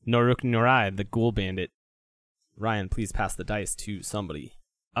go. Noruk Norai, the ghoul bandit. Ryan, please pass the dice to somebody.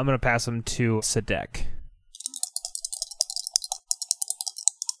 I'm going to pass him to Sadek.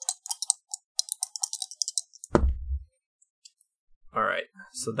 All right.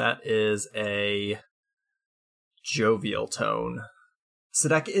 So that is a jovial tone.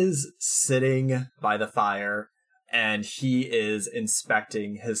 Sadek is sitting by the fire, and he is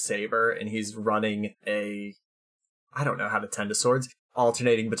inspecting his saber, and he's running I don't know how to tend to swords,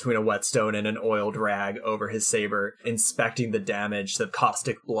 alternating between a whetstone and an oiled rag over his saber, inspecting the damage that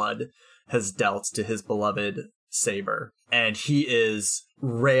caustic blood has dealt to his beloved saber. And he is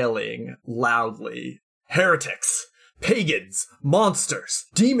railing loudly, "Heretics! Pagans! Monsters!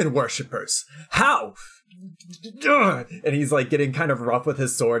 Demon worshippers! How?" And he's getting kind of rough with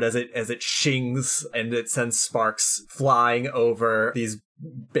his sword as it shings and it sends sparks flying over these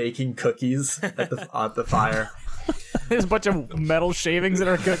baking cookies at the fire. There's a bunch of metal shavings in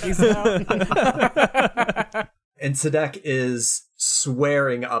our cookies now. And Sadek is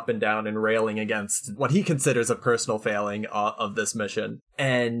swearing up and down and railing against what he considers a personal failing of this mission.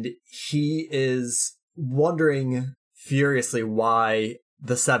 And he is wondering furiously why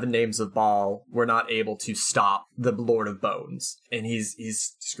the 7 names of Baal were not able to stop the Lord of Bones. And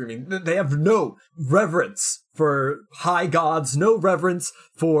he's screaming, they have no reverence for high gods, no reverence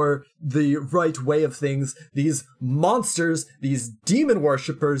for the right way of things. These monsters, these demon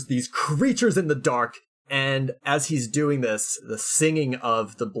worshippers, these creatures in the dark. And as he's doing this, the singing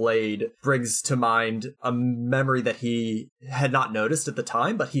of the blade brings to mind a memory that he had not noticed at the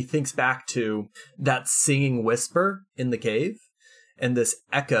time, but he thinks back to that singing whisper in the cave. And this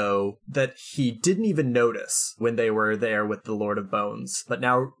echo that he didn't even notice when they were there with the Lord of Bones. But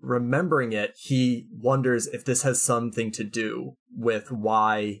now remembering it, he wonders if this has something to do with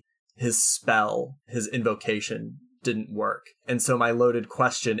why his spell, his invocation, didn't work. And so my loaded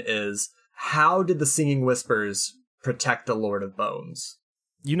question is, how did the singing whispers protect the Lord of Bones?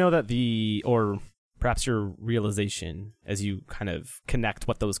 You know that or perhaps your realization as you kind of connect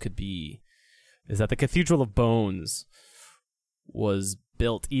what those could be, is that the Cathedral of Bones was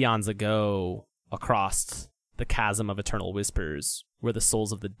built eons ago across the chasm of eternal whispers where the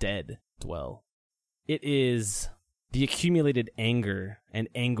souls of the dead dwell. It is the accumulated anger and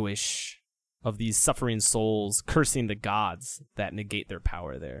anguish of these suffering souls cursing the gods that negate their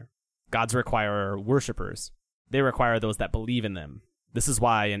power there. Gods require worshippers. They require those that believe in them. This is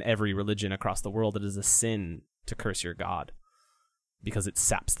why in every religion across the world it is a sin to curse your god, because it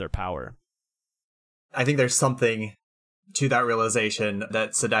saps their power. I think there's something to that realization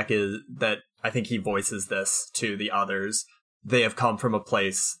that Sadek that I think he voices this to the others. They have come from a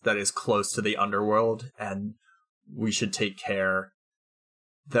place that is close to the underworld, and we should take care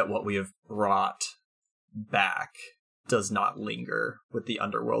that what we have brought back does not linger with the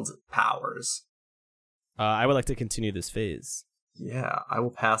underworld's powers. I would like to continue this phase. Yeah, I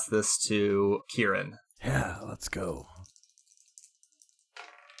will pass this to Kieran. Yeah, let's go.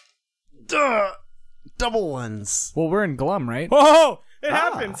 Duh! Double ones. Well, we're in Glum, right? Whoa! It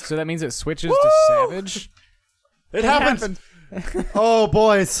happened! So that means it switches to Savage? It happened. Oh,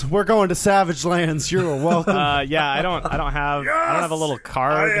 boys, we're going to Savage Lands. You're welcome. Yeah, I don't have a little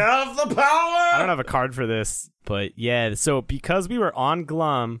card. I have the power. I don't have a card for this, but yeah. So because we were on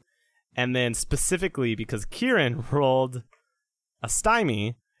Glum, and then specifically because Kieran rolled a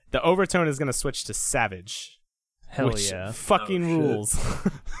stymie, the overtone is going to switch to savage. Hell which yeah. fucking Oh, rules.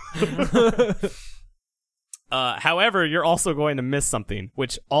 However, you're also going to miss something,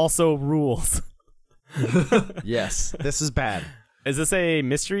 which also rules. Yes, this is bad. Is this a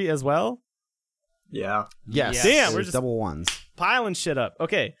mystery as well? Yeah. Yes. Damn, we're there's just- double ones. Piling shit up.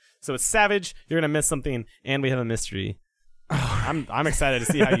 Okay, so it's savage. You're gonna miss something, and we have a mystery. I'm excited to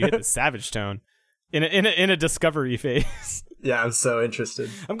see how you hit the savage tone in a discovery phase. Yeah, I'm so interested.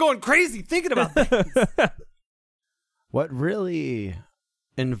 I'm going crazy thinking about that. What really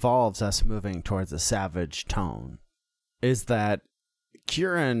involves us moving towards a savage tone is that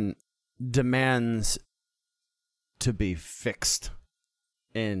Kieran demands to be fixed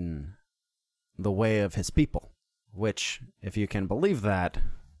in the way of his people, which, if you can believe that,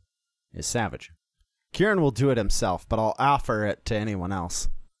 is savage. Kieran will do it himself, but I'll offer it to anyone else.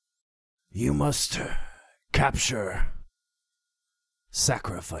 You must capture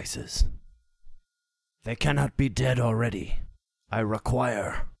sacrifices. They cannot be dead already. I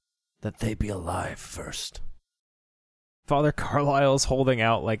require that they be alive first. Father Carlisle's holding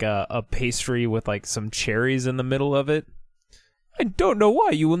out like a pastry with like some cherries in the middle of it. I don't know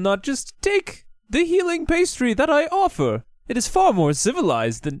why you will not just take the healing pastry that I offer. It is far more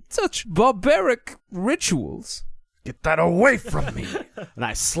civilized than such barbaric rituals. Get that away from me! And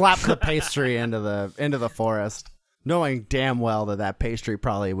I slap the pastry into the forest, knowing damn well that pastry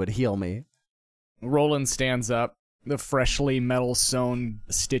probably would heal me. Roland stands up, the freshly metal-sewn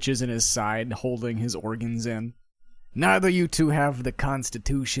stitches in his side, holding his organs in. Neither you two have the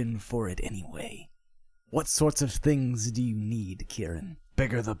constitution for it anyway. What sorts of things do you need, Kieran?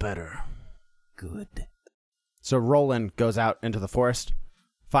 Bigger the better. Good. So Roland goes out into the forest,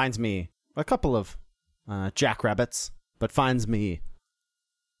 finds me a couple of jackrabbits, but finds me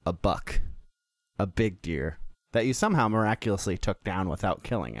a buck, a big deer, that you somehow miraculously took down without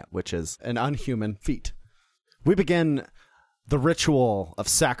killing it, which is an unhuman feat. We begin the ritual of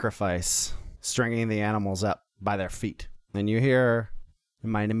sacrifice, stringing the animals up by their feet. And you hear,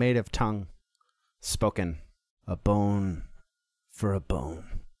 in my native tongue, spoken, a bone for a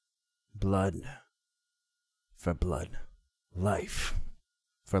bone, blood for blood, life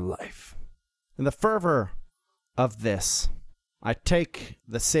for life. In the fervor of this, I take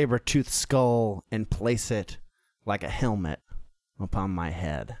the saber-toothed skull and place it like a helmet upon my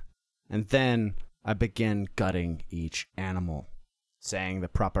head. And then I begin gutting each animal, saying the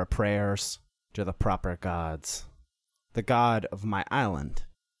proper prayers to the proper gods. The god of my island,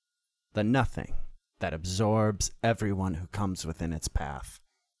 the nothing that absorbs everyone who comes within its path,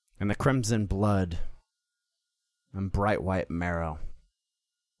 and the crimson blood and bright white marrow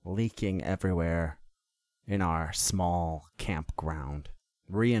leaking everywhere in our small campground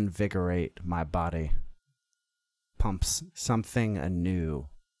reinvigorate my body, pumps something anew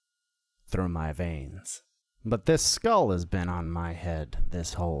through my veins. But this skull has been on my head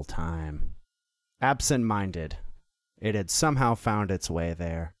this whole time. Absent-minded, it had somehow found its way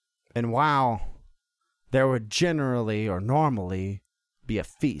there. And while there would generally or normally be a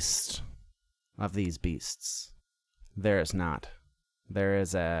feast of these beasts, there is not. There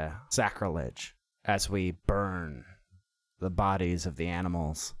is a sacrilege as we burn the bodies of the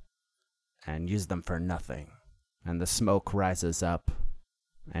animals and use them for nothing. And the smoke rises up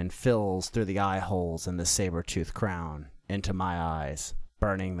and fills through the eye holes in the saber-tooth crown into my eyes,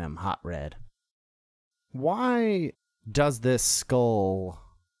 burning them hot red. Why does this skull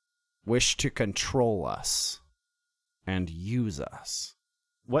wish to control us and use us?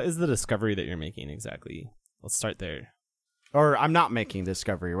 What is the discovery that you're making exactly? Let's start there. Or I'm not making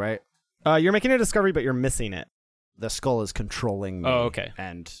discovery, right? You're making a discovery, but you're missing it. The skull is controlling me. Oh, okay.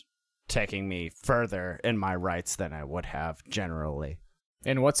 And taking me further in my rights than I would have generally.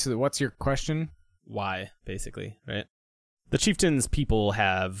 And what's your question? Why, basically, right? The chieftain's people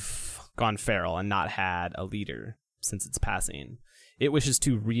have gone feral and not had a leader since its passing. It wishes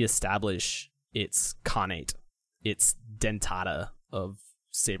to reestablish its khanate, its dentata of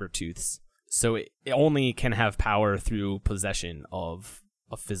saber-tooths. So it only can have power through possession of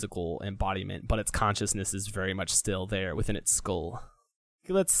a physical embodiment, but its consciousness is very much still there within its skull.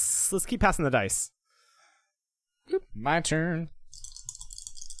 Let's keep passing the dice. My turn.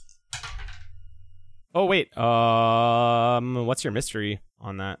 Oh wait, what's your mystery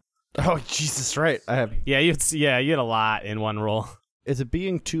on that? Oh, Jesus, right. I have. Yeah, you had a lot in one roll. Is it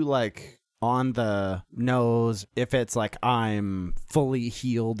being too, like, on the nose if it's like I'm fully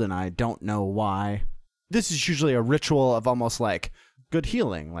healed and I don't know why? This is usually a ritual of almost like good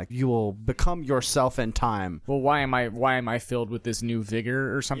healing. Like you will become yourself in time. Well, why am I filled with this new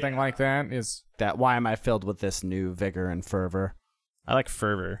vigor or something like that? Why am I filled with this new vigor and fervor? I like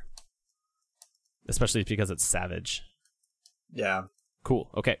fervor, especially because it's savage. Yeah. Cool.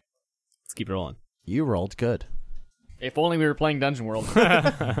 Okay, let's keep it rolling. You rolled good. If only we were playing Dungeon World.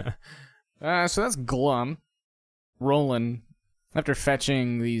 So that's Glum. Roland, after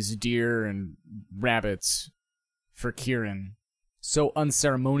fetching these deer and rabbits for Kieran, so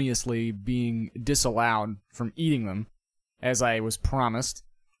unceremoniously being disallowed from eating them, as I was promised,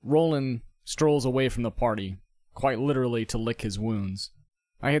 Roland strolls away from the party, quite literally to lick his wounds.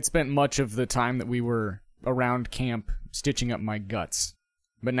 I had spent much of the time that we were around camp stitching up my guts,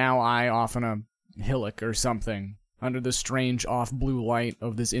 but now I, off on a hillock or something, under the strange off-blue light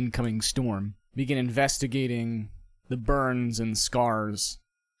of this incoming storm, begin investigating the burns and scars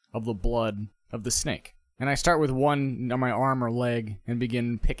of the blood of the snake. And I start with one on my arm or leg and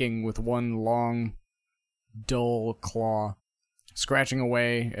begin picking with one long, dull claw, scratching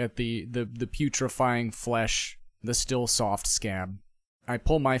away at the putrefying flesh, the still soft scab. I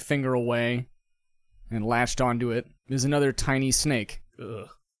pull my finger away, and latched onto it is another tiny snake. Ugh.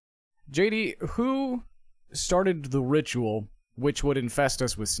 JD, who started the ritual which would infest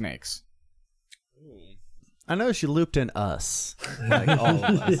us with snakes? I know she looped in us. Like all of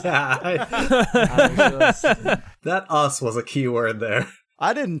us. Yeah. That us was a key word there.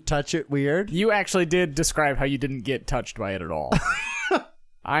 I didn't touch it weird. You actually did describe how you didn't get touched by it at all.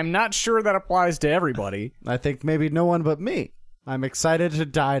 I'm not sure that applies to everybody. I think maybe no one but me. I'm excited to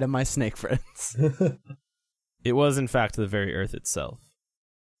die to my snake friends. It was, in fact, the very earth itself.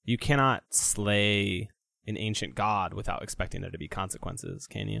 You cannot slay an ancient god without expecting there to be consequences,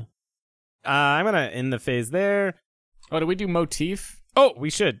 can you? I'm going to end the phase there. Oh, did we do motif? Oh,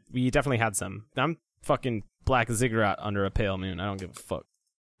 we should. We definitely had some. I'm fucking black ziggurat under a pale moon. I don't give a fuck.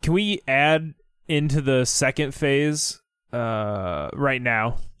 Can we add into the second phase right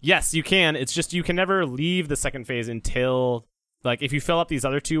now? Yes, you can. It's just you can never leave the second phase until, like, if you fill up these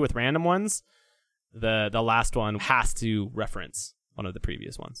other two with random ones, the last one has to reference one of the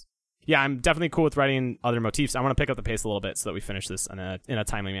previous ones. Yeah, I'm definitely cool with writing other motifs. I want to pick up the pace a little bit so that we finish this in a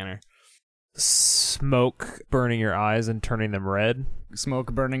timely manner. Smoke burning your eyes and turning them red.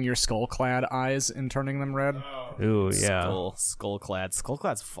 Smoke burning your skull-clad eyes and turning them red. Ooh, yeah. Skullclad.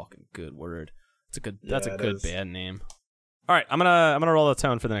 Skullclad's a fucking good word. That's Yeah, a it good is. band name. All right, I'm gonna roll the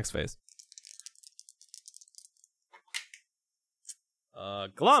tone for the next phase.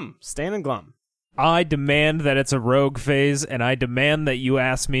 Glum, standing Glum. I demand that it's a rogue phase, and I demand that you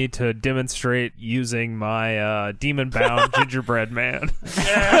ask me to demonstrate using my demon-bound gingerbread man.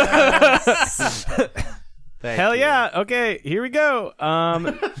 Hell yeah! Okay, here we go.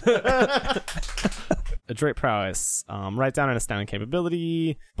 Adroit prowess. Write down an astounding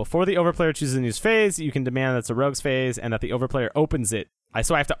capability. Before the overplayer chooses a new phase, you can demand that it's a rogue's phase and that the overplayer opens it.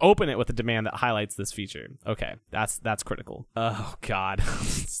 So I have to open it with a demand that highlights this feature. Okay, that's critical. Oh god,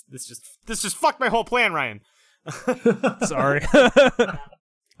 this just fucked my whole plan, Ryan. Sorry.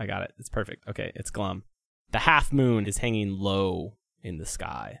 I got it. It's perfect. Okay, it's Glum. The half moon is hanging low in the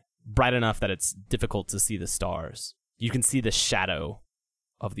sky, bright enough that it's difficult to see the stars. You can see the shadow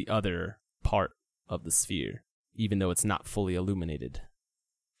of the other part of the sphere, even though it's not fully illuminated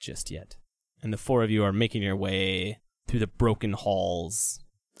just yet. And the four of you are making your way through the broken halls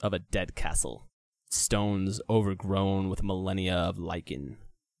of a dead castle, stones overgrown with millennia of lichen,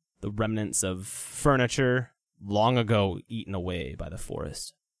 the remnants of furniture long ago eaten away by the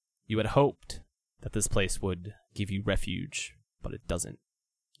forest. You had hoped that this place would give you refuge, but it doesn't.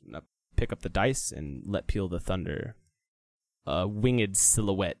 I'm gonna pick up the dice and let peel the thunder. A winged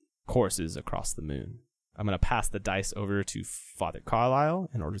silhouette courses across the moon. I'm going to pass the dice over to Father Carlisle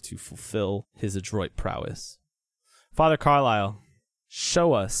in order to fulfill his adroit prowess. Father Carlisle,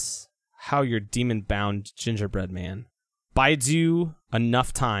 show us how your demon-bound gingerbread man bides you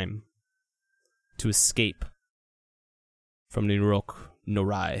enough time to escape from Nurok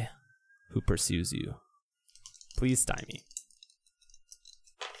Norai, who pursues you. Please stymie.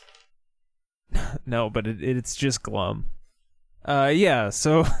 No, but it's just Glum. Yeah,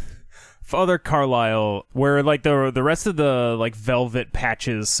 so Father Carlisle, where like the rest of the like velvet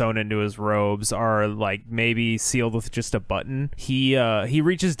patches sewn into his robes are like maybe sealed with just a button, he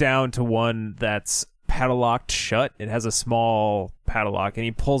reaches down to one that's padlocked shut. It has a small padlock, and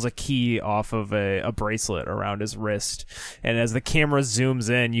he pulls a key off of a bracelet around his wrist. And as the camera zooms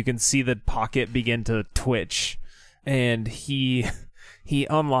in, you can see the pocket begin to twitch, and he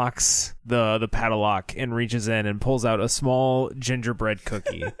unlocks the padlock and reaches in and pulls out a small gingerbread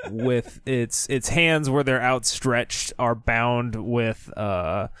cookie with its hands where they're outstretched are bound with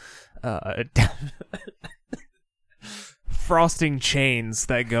frosting chains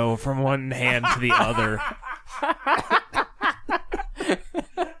that go from one hand to the other.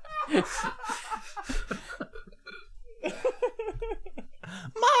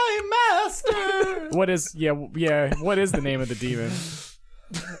 my master. What is what is the name of the demon?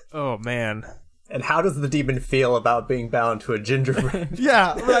 Oh man. And how does the demon feel about being bound to a gingerbread?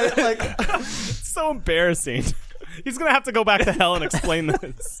 Yeah, right. Like, It's so embarrassing. He's gonna have to go back to hell and explain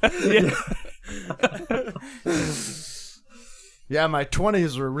this. yeah, my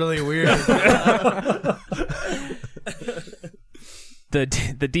 20s were really weird.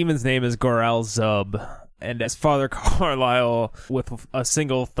 The demon's name is Goral Zub, and as Father Carlisle, with a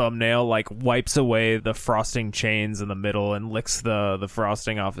single thumbnail, like wipes away the frosting chains in the middle and licks the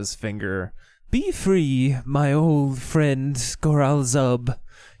frosting off his finger. Be free, my old friend Goral Zub.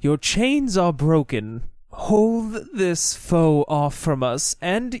 Your chains are broken. Hold this foe off from us,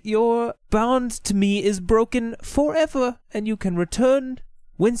 and your bond to me is broken forever, and you can return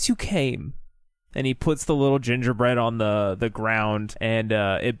whence you came. And he puts the little gingerbread on the ground, and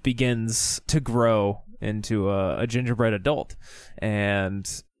it begins to grow into a gingerbread adult. And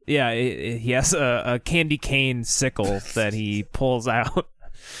yeah, he has a candy cane sickle that he pulls out.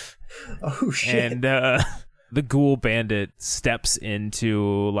 Oh shit! And the ghoul bandit steps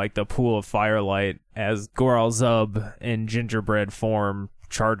into like the pool of firelight as Goral Zub in gingerbread form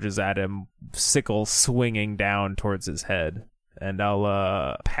charges at him, sickle swinging down towards his head. And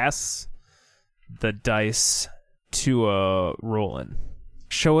I'll pass the dice to Roland.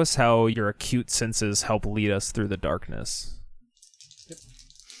 Show us how your acute senses help lead us through the darkness.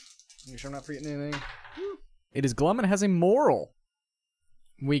 Make sure I'm not forgetting anything. It is glum and has a moral.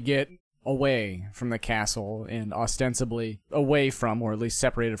 We get away from the castle and ostensibly away from, or at least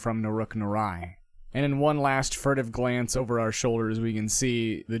separated from, Naruk Nurai. And in one last furtive glance over our shoulders, we can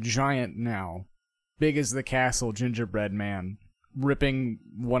see the giant now, big as the castle gingerbread man, ripping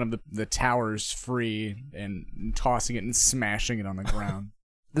one of the towers free and tossing it and smashing it on the ground.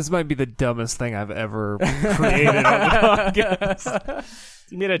 This might be the dumbest thing I've ever created on the podcast.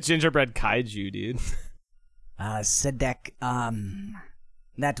 You made a gingerbread kaiju, dude. Sadek,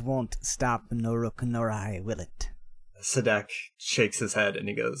 that won't stop Naruk Nurai, will it? Sadek shakes his head and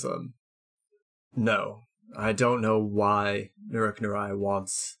he goes, no. I don't know why Naruk Nurai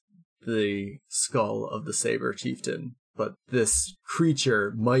wants the skull of the Saber Chieftain, but this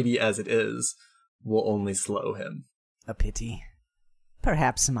creature, mighty as it is, will only slow him. A pity.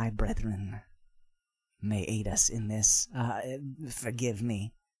 Perhaps my brethren may aid us in this. Forgive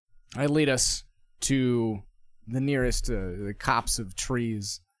me. I lead us to the nearest the copse of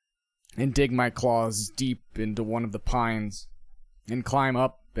trees and dig my claws deep into one of the pines and climb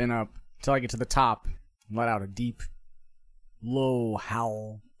up and up till I get to the top and let out a deep, low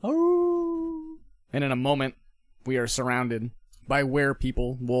howl. Oh! And in a moment, we are surrounded by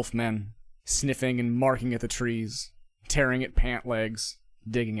were-people, wolf-men, sniffing and marking at the trees, tearing at pant legs,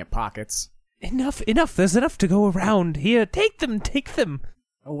 digging at pockets. Enough, there's enough to go around. Here, take them.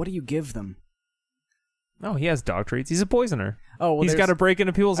 Oh, what do you give them? Oh, he has dog treats. He's a poisoner. Oh, well, he's got to break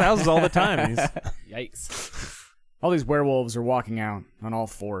into people's houses all the time. Yikes. All these werewolves are walking out on all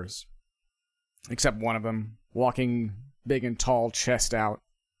fours. Except one of them, walking big and tall, chest out.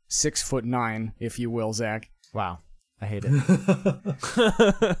 6'9", if you will, Zach. Wow. I hate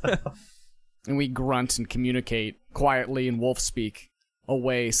it. And we grunt and communicate quietly in wolf speak,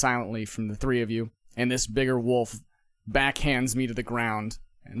 away silently from the three of you. And this bigger wolf backhands me to the ground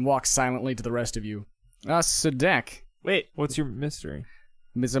and walks silently to the rest of you. Sadek. Wait, What's your mystery?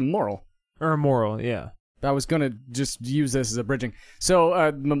 Is a moral. Or a moral, yeah. I was going to just use this as a bridging.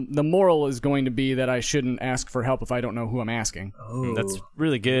 So the moral is going to be that I shouldn't ask for help if I don't know who I'm asking. Oh, that's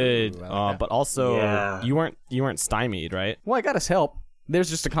really good. Ooh, I like that. But also, Yeah. you weren't stymied, right? Well, I got us help.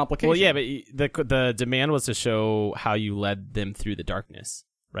 There's just a complication. Well, yeah, but the demand was to show how you led them through the darkness,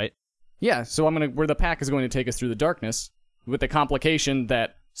 right? Yeah, so where the pack is going to take us through the darkness with the complication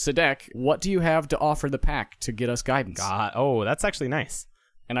that, Sadek, what do you have to offer the pack to get us guidance? God, oh, that's actually nice.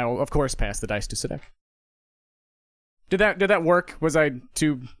 And I will, of course, pass the dice to Sadek. Did that work? Was I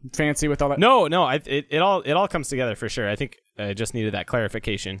too fancy with all that? No, it all comes together for sure. I think I just needed that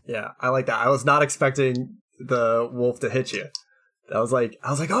clarification. yeah, I like that. I was not expecting the wolf to hit you. I was like,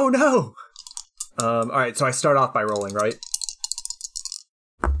 oh no! All right, so I start off by rolling, right?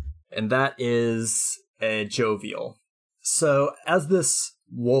 And that is a jovial. So as this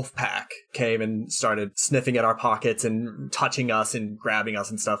wolf pack came and started sniffing at our pockets and touching us and grabbing us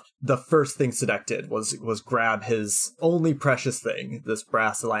and stuff, the first thing Sadek did was grab his only precious thing, this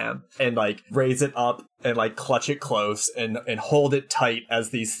brass lamp, and like raise it up and like clutch it close and hold it tight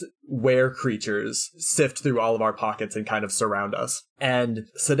as these were creatures sift through all of our pockets and kind of surround us. And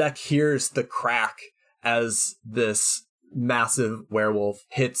Sadek hears the crack as this massive werewolf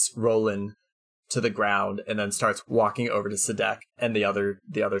hits Roland to the ground and then starts walking over to Sadek and the other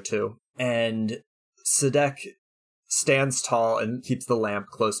two. And Sadek stands tall and keeps the lamp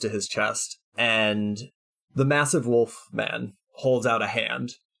close to his chest. And the massive wolf man holds out a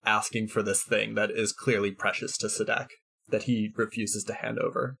hand, asking for this thing that is clearly precious to Sadek, that he refuses to hand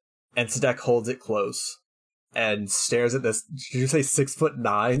over. And Sadek holds it close and stares at this, did you say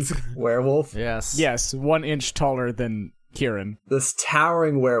 6'9" werewolf? Yes, 1 inch taller than Kieran. This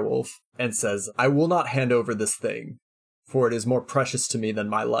towering werewolf, and says, I will not hand over this thing, for it is more precious to me than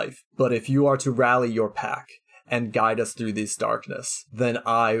my life. But if you are to rally your pack and guide us through this darkness, then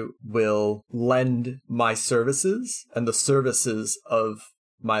I will lend my services and the services of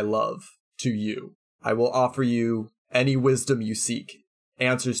my love to you. I will offer you any wisdom you seek,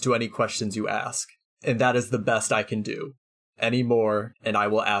 answers to any questions you ask, and that is the best I can do. Any more, and I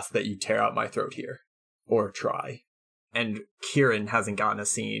will ask that you tear out my throat here. Or try. And Kieran hasn't gotten a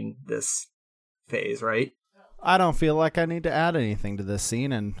scene this phase, right? I don't feel like I need to add anything to this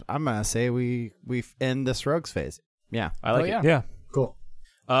scene, and I'm gonna say we end this rogues phase. Yeah, I like it. Yeah. Cool.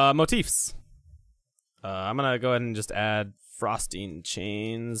 Motifs. I'm gonna go ahead and just add frosting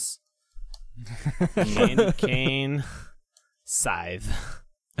chains, candy cane, scythe,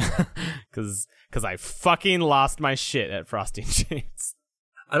 because I fucking lost my shit at frosting chains.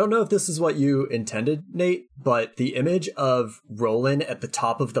 I don't know if this is what you intended, Nate, but the image of Roland at the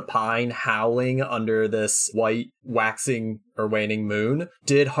top of the pine howling under this white waxing or waning moon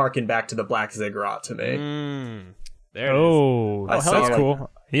did harken back to the Black Ziggurat to me. There it is. Oh, I saw that's like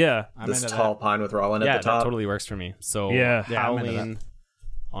cool. Yeah. This tall pine with Roland Yeah, at the top. that totally works for me. So Yeah. howling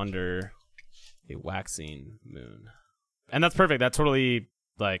under a waxing moon. And that's perfect. That totally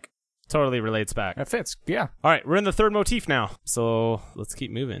relates back. That fits, yeah. All right, we're in the third motif now, so let's keep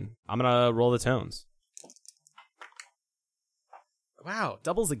moving. I'm gonna roll the tones. Wow,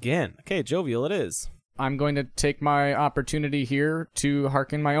 doubles again. Okay, jovial it is. I'm going to take my opportunity here to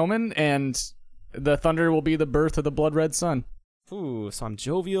hearken my omen, and the thunder will be the birth of the blood red sun. Ooh, so I'm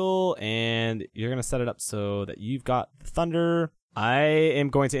jovial, and you're gonna set it up so that you've got thunder. I am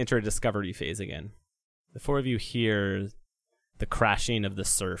going to enter a discovery phase again. The four of you hear the crashing of the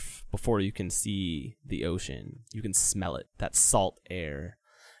surf before you can see the ocean. You can smell it, that salt air,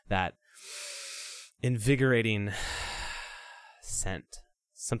 that invigorating scent.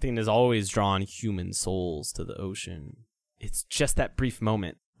 Something has always drawn human souls to the ocean. It's just that brief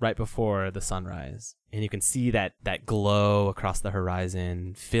moment right before the sunrise, and you can see that glow across the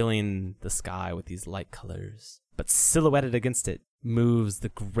horizon, filling the sky with these light colors. But silhouetted against it moves the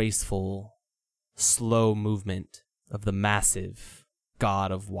graceful, slow movement of the massive god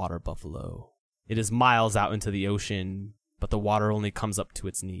of water buffalo. It is miles out into the ocean, but the water only comes up to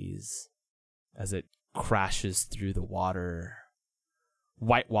its knees as it crashes through the water,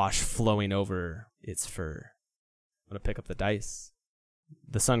 whitewash flowing over its fur. I'm going to pick up the dice.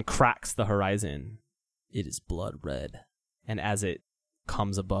 The sun cracks the horizon. It is blood red. And as it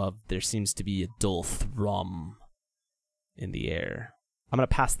comes above, there seems to be a dull thrum in the air. I'm going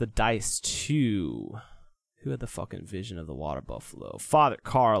to pass the dice to... who had the fucking vision of the water buffalo? Father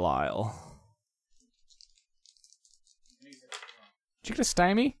Carlisle. Did you get a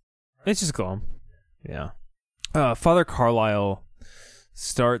stymie? It's just calm. Yeah. Father Carlisle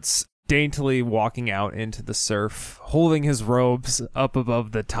starts daintily walking out into the surf, holding his robes up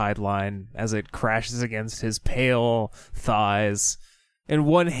above the tide line as it crashes against his pale thighs. In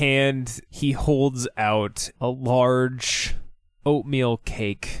one hand, he holds out a large oatmeal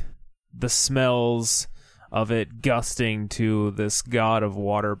cake. The smells of it gusting to this god of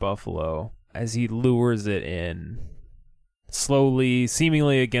water buffalo as he lures it in. Slowly,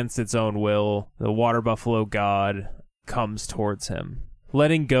 seemingly against its own will, the water buffalo god comes towards him.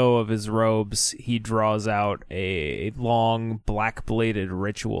 Letting go of his robes, he draws out a long, black-bladed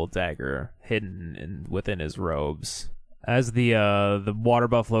ritual dagger hidden within his robes. As the water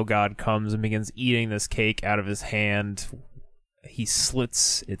buffalo god comes and begins eating this cake out of his hand, he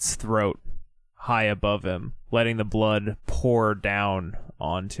slits its throat high above him, letting the blood pour down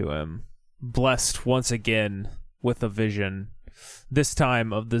onto him. Blessed once again with a vision, this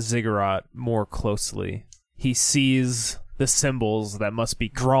time of the ziggurat more closely. He sees the symbols that must be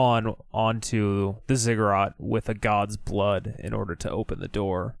drawn onto the ziggurat with a god's blood in order to open the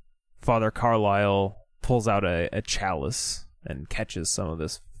door. Father Carlisle pulls out a chalice and catches some of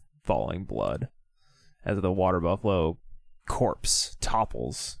this falling blood as the water buffalo corpse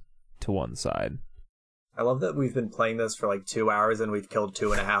topples to one side. I love that we've been playing this for like 2 hours and we've killed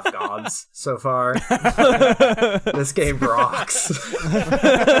 2.5 gods so far. This game rocks.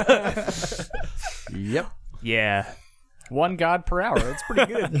 Yep. Yeah. 1 god per hour. That's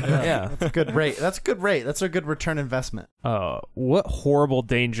pretty good. Yeah. That's a good rate. That's a good rate. That's a good return investment. What horrible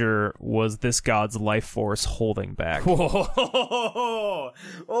danger was this god's life force holding back? Oh,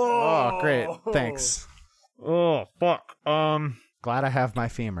 great. Thanks. Oh, fuck. Glad I have my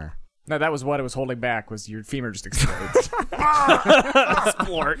femur. No, that was what it was holding back, was your femur just explodes.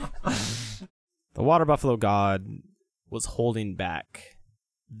 Sport. The water buffalo god was holding back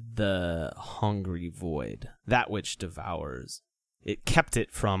the hungry void, that which devours. It kept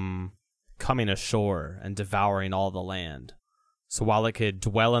it from coming ashore and devouring all the land. So while it could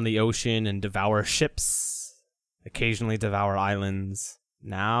dwell in the ocean and devour ships, occasionally devour islands,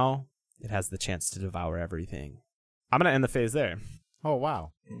 now it has the chance to devour everything. I'm going to end the phase there. Oh,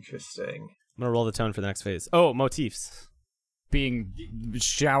 wow. Interesting. I'm going to roll the tone for the next phase. Oh, motifs. Being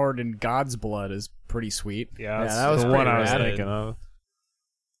showered in God's blood is pretty sweet. Yeah, that was the pretty one I was rad. thinking of.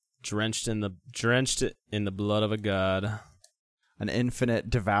 Drenched in the blood of a god. An infinite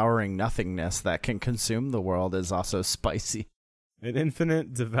devouring nothingness that can consume the world is also spicy. An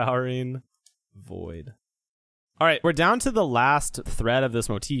infinite devouring void. All right, we're down to the last thread of this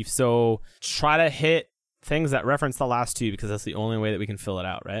motif. So try to hit things that reference the last two because that's the only way that we can fill it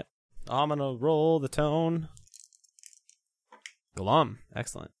out, right? I'm going to roll the tone. Glum.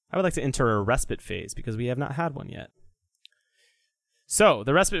 Excellent. I would like to enter a respite phase because we have not had one yet. So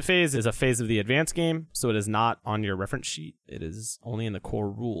the respite phase is a phase of the advanced game, so it is not on your reference sheet. It is only in the core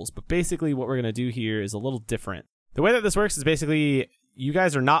rules. But basically what we're going to do here is a little different. The way that this works is basically you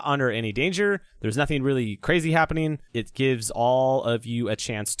guys are not under any danger. There's nothing really crazy happening. It gives all of you a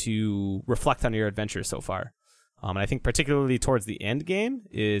chance to reflect on your adventure so far. And I think particularly towards the end game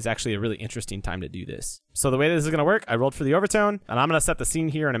is actually a really interesting time to do this. So the way this is going to work, I rolled for the overtone, and I'm going to set the scene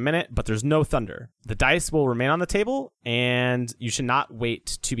here in a minute, but there's no thunder. The dice will remain on the table, and you should not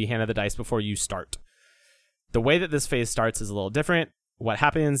wait to be handed the dice before you start. The way that this phase starts is a little different. What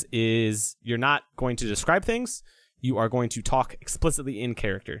happens is you're not going to describe things. You are going to talk explicitly in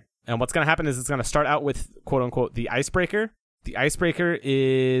character. And what's going to happen is it's going to start out with, quote unquote, the icebreaker. The icebreaker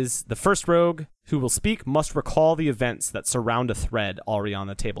is the first rogue who will speak must recall the events that surround a thread already on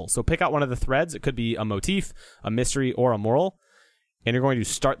the table. So pick out one of the threads. It could be a motif, a mystery, or a moral. And you're going to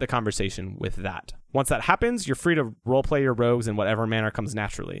start the conversation with that. Once that happens, you're free to roleplay your rogues in whatever manner comes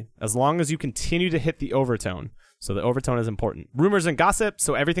naturally, as long as you continue to hit the overtone. So the overtone is important. Rumors and gossip,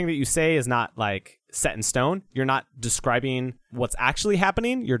 so everything that you say is not like set in stone. You're not describing what's actually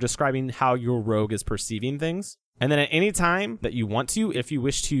happening. You're describing how your rogue is perceiving things. And then at any time that you want to, if you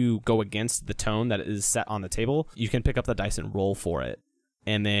wish to go against the tone that is set on the table, you can pick up the dice and roll for it.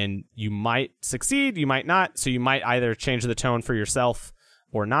 And then you might succeed, you might not. So you might either change the tone for yourself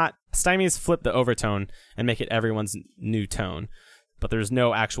or not. Stymies flip the overtone and make it everyone's new tone. But there's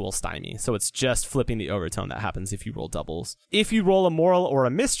no actual stymie. So it's just flipping the overtone that happens if you roll doubles. If you roll a moral or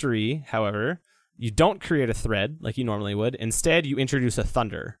a mystery, however, you don't create a thread like you normally would. Instead, you introduce a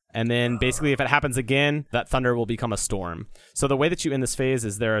thunder. And then basically if it happens again, that thunder will become a storm. So the way that you end this phase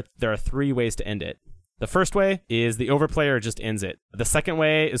is there are 3 ways to end it. The first way is the overplayer just ends it. The second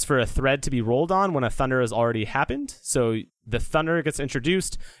way is for a thread to be rolled on when a thunder has already happened. So the thunder gets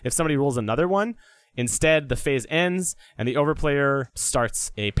introduced. If somebody rolls another one, instead the phase ends and the overplayer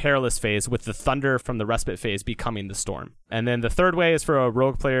starts a perilous phase with the thunder from the respite phase becoming the storm. And then the third way is for a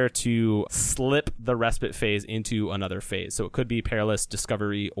rogue player to slip the respite phase into another phase. So it could be perilous,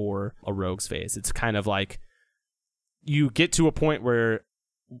 discovery, or a rogue's phase. It's kind of like you get to a point where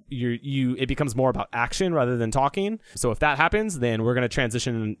it becomes more about action rather than talking. So if that happens, then we're going to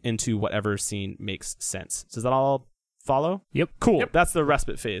transition into whatever scene makes sense. Does that all follow? Yep. Cool. Yep. That's the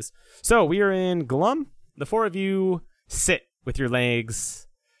respite phase. So we are in Glum. The 4 of you sit with your legs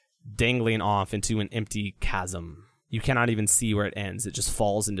dangling off into an empty chasm. You cannot even see where it ends. It just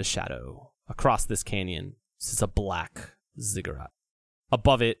falls into shadow. Across this canyon sits a black ziggurat.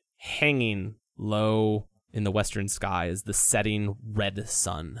 Above it, hanging low in the western sky, is the setting red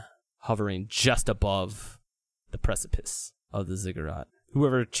sun, hovering just above the precipice of the ziggurat.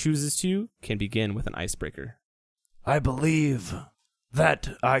 Whoever chooses to can begin with an icebreaker. I believe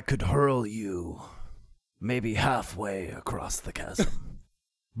that I could hurl you maybe halfway across the chasm.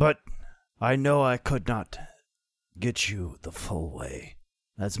 But I know I could not get you the full way,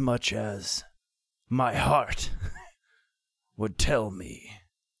 as much as my heart would tell me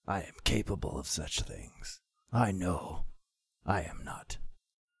I am capable of such things. I know I am not.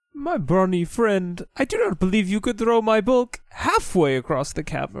 My brawny friend, I do not believe you could throw my bulk halfway across the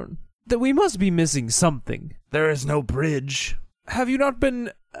cavern. That we must be missing something. There is no bridge. Have you not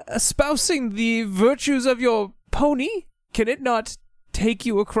been espousing the virtues of your pony? Can it not take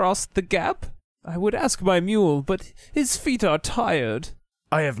you across the gap? I would ask my mule, but his feet are tired.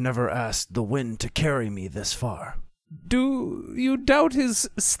 I have never asked the wind to carry me this far. Do you doubt his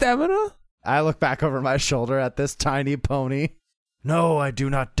stamina? I look back over my shoulder at this tiny pony. No, I do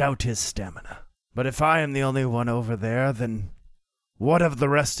not doubt his stamina. But if I am the only one over there, then what of the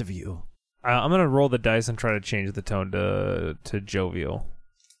rest of you? I'm gonna roll the dice and try to change the tone to jovial.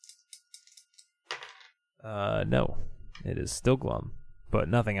 No. It is still glum, but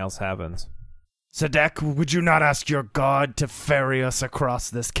nothing else happens. Sadek, would you not ask your god to ferry us across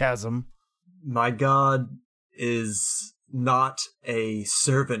this chasm? My god is not a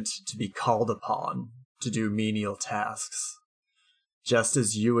servant to be called upon to do menial tasks. Just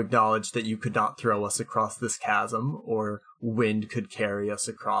as you acknowledge that you could not throw us across this chasm, or wind could carry us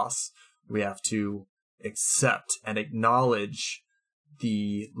across, we have to accept and acknowledge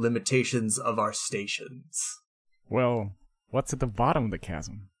the limitations of our stations. Well, what's at the bottom of the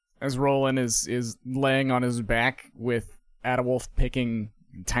chasm? As Roland is laying on his back with Adawolf picking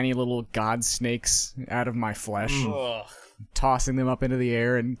tiny little god snakes out of my flesh, tossing them up into the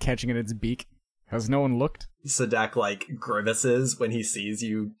air and catching it in its beak. Has no one looked? Sadek, grimaces when he sees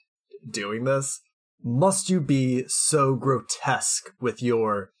you doing this. Must you be so grotesque with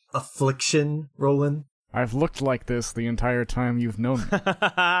your affliction, Roland? I've looked like this the entire time you've known me.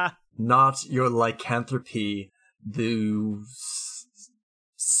 Not your lycanthropy, those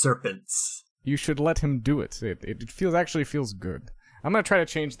serpents. You should let him do it. It actually feels good. I'm gonna try to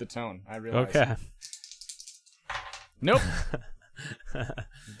change the tone. I realize. Okay. Nope.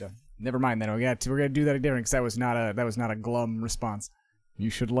 Never mind then. We're gonna do that again because that was not a glum response. You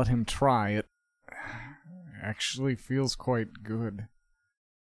should let him try it. Actually feels quite good.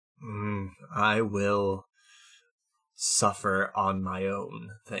 I will suffer on my own.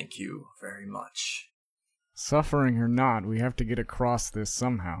 Thank you very much. Suffering or not, we have to get across this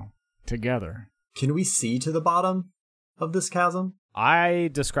somehow. Together. Can we see to the bottom of this chasm? I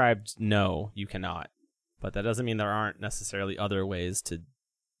described no, you cannot. But that doesn't mean there aren't necessarily other ways to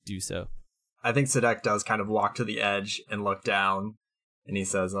do so. I think Sadek does kind of walk to the edge and look down, and he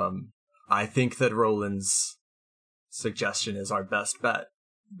says, I think that Roland's suggestion is our best bet.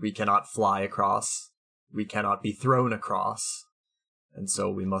 We cannot fly across. We cannot be thrown across. And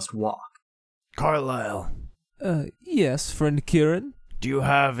so we must walk. Carlisle, Yes, friend Kieran? do you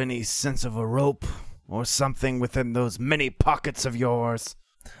have any sense of a rope or something within those many pockets of yours?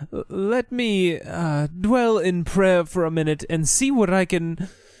 Let me dwell in prayer for a minute and see what I can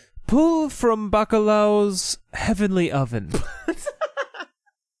pull from Bacalao's heavenly oven.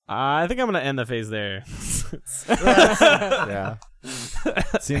 I think I'm going to end the phase there. Yeah.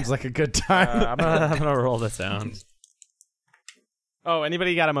 Seems like a good time. I'm gonna roll this down. Oh,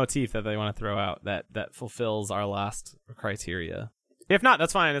 anybody got a motif that they want to throw out that fulfills our last criteria? If not,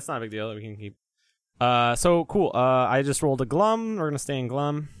 that's fine. It's not a big deal. We can keep. So cool. I just rolled a glum. We're gonna stay in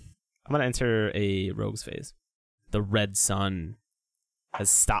glum. I'm gonna enter a rogue's phase. The red sun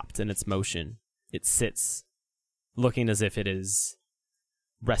has stopped in its motion. It sits, looking as if it is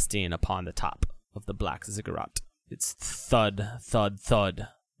resting upon the top of the black ziggurat. Its thud, thud, thud.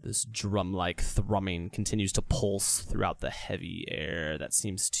 This drum-like thrumming continues to pulse throughout the heavy air that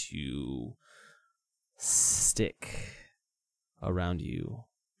seems to stick around you,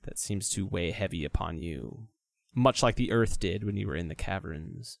 that seems to weigh heavy upon you, much like the earth did when you were in the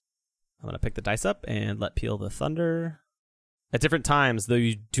caverns. I'm going to pick the dice up and let peal the thunder. At different times, though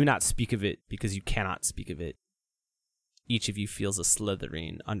you do not speak of it because you cannot speak of it, each of you feels a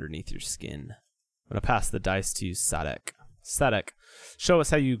slithering underneath your skin. I'm going to pass the dice to Sadek. Sadek, show us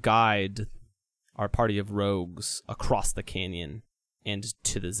how you guide our party of rogues across the canyon and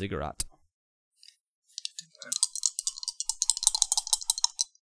to the ziggurat.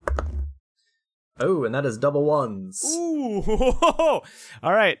 Oh, and that is double ones. Ooh! All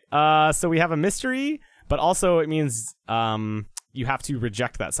right. So we have a mystery, but also it means you have to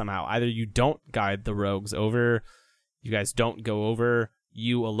reject that somehow. Either you don't guide the rogues over, you guys don't go over,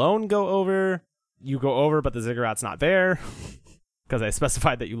 you alone go over, you go over, but the ziggurat's not there because I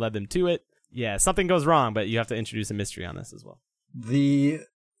specified that you led them to it. Yeah, something goes wrong, but you have to introduce a mystery on this as well. The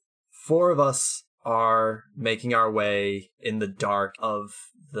four of us are making our way in the dark of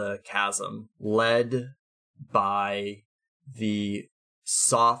the chasm, led by the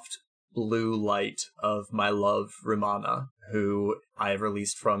soft blue light of my love, Romana, who I have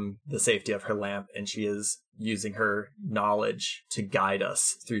released from the safety of her lamp, and she is using her knowledge to guide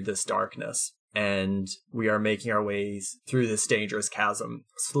us through this darkness. And we are making our ways through this dangerous chasm,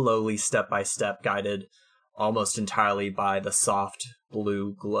 slowly, step by step, guided almost entirely by the soft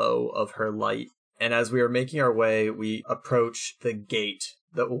blue glow of her light. And as we are making our way, we approach the gate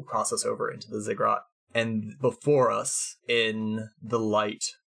that will cross us over into the ziggurat. And before us, in the light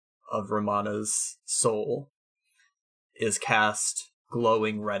of Romana's soul, is cast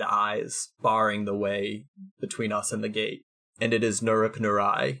glowing red eyes, barring the way between us and the gate. And it is Nuruk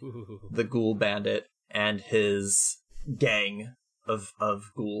Nurai, the ghoul bandit, and his gang of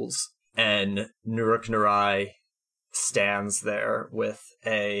ghouls. And Nuruk Nurai stands there with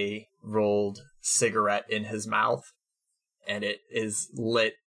a rolled cigarette in his mouth, and it is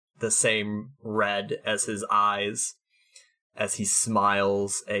lit the same red as his eyes as he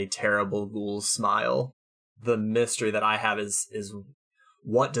smiles a terrible ghoul smile. The mystery that I have is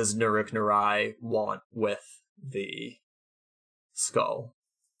what does Nuruk Nurai want with the skull?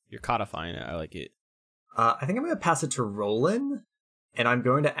 You're codifying it. I like it. I think I'm going to pass it to Roland, and I'm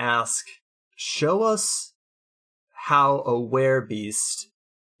going to ask, show us how a werebeast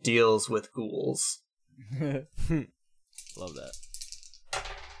deals with ghouls. Love that.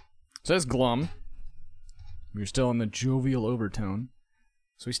 Says Glum. We're still in the jovial overtone.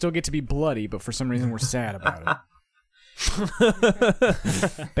 So we still get to be bloody, but for some reason we're sad about it.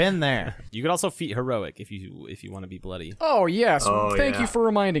 Been there. You could also feat heroic if you want to be bloody. Oh, yes. Oh, Thank yeah. you for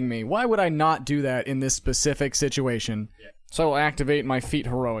reminding me. Why would I not do that in this specific situation? So I'll activate my feat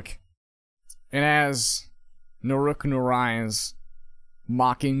heroic. And as Nuruk Nurai's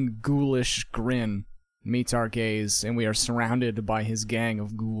mocking ghoulish grin meets our gaze, and we are surrounded by his gang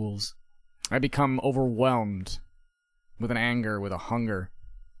of ghouls, I become overwhelmed with an anger, with a hunger.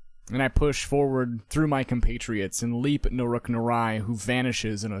 And I push forward through my compatriots and leap at Nuruk Nurai, who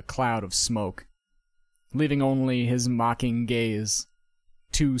vanishes in a cloud of smoke, leaving only his mocking gaze,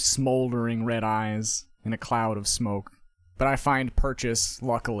 2 smoldering red eyes in a cloud of smoke. But I find purchase,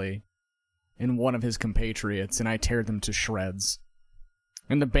 luckily, in one of his compatriots, and I tear them to shreds.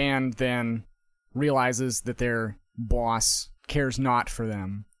 And the band then realizes that their boss cares not for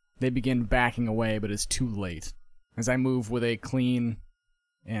them. They begin backing away, but it's too late, as I move with a clean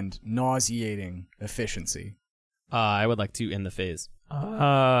and nauseating efficiency. I would like to end the phase.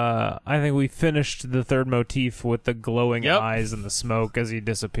 I think we finished the third motif with the glowing Yep. eyes and the smoke as he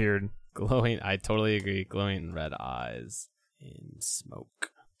disappeared. Glowing, I totally agree. Glowing red eyes in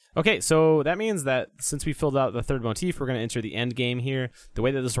smoke. Okay, so that means that since we filled out the third motif, we're going to enter the end game here. The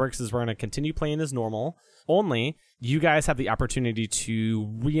way that this works is we're going to continue playing as normal. Only, you guys have the opportunity to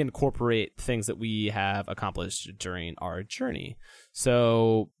reincorporate things that we have accomplished during our journey.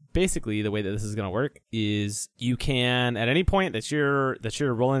 So basically, the way that this is going to work is you can, at any point that you're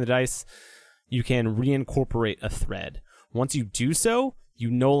rolling the dice, you can reincorporate a thread. Once you do so, you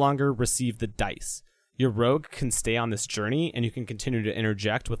no longer receive the dice. Your rogue can stay on this journey, and you can continue to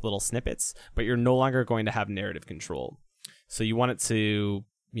interject with little snippets, but you're no longer going to have narrative control. So you want it to,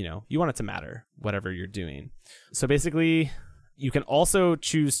 matter, whatever you're doing. So basically, you can also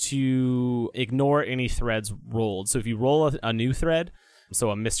choose to ignore any threads rolled. So if you roll a new thread,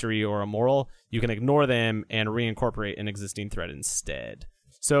 so a mystery or a moral, you can ignore them and reincorporate an existing thread instead.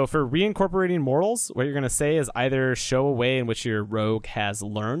 So for reincorporating morals, what you're going to say is either show a way in which your rogue has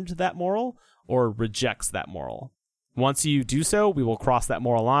learned that moral or rejects that moral. Once you do so, we will cross that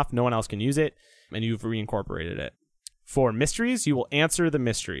moral off. No one else can use it, and you've reincorporated it. For mysteries, you will answer the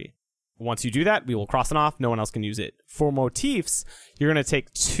mystery. Once you do that, we will cross it off. No one else can use it. For motifs, you're going to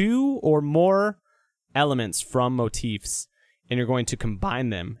take 2 or more elements from motifs, and you're going to combine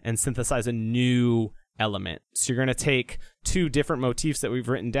them and synthesize a new element. So you're going to take 2 different motifs that we've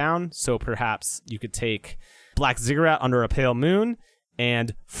written down. So perhaps you could take Black Ziggurat Under a Pale Moon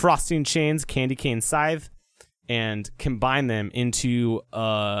and Frosting Chains Candy Cane Scythe, and combine them into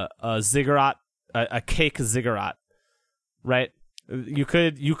a ziggurat, a cake ziggurat, right? You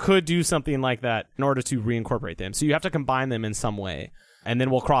could do something like that in order to reincorporate them. So you have to combine them in some way, and then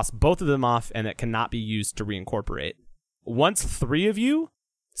we'll cross both of them off, and it cannot be used to reincorporate. Once 3 of you,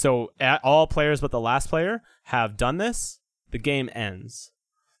 so all players but the last player, have done this, the game ends.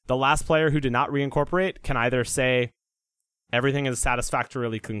 The last player who did not reincorporate can either say, everything is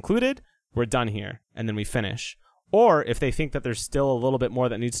satisfactorily concluded, we're done here, and then we finish. Or if they think that there's still a little bit more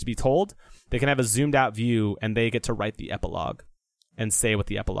that needs to be told, they can have a zoomed out view and they get to write the epilogue and say what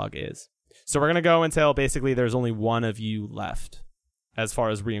the epilogue is. So we're going to go until basically there's only one of you left as far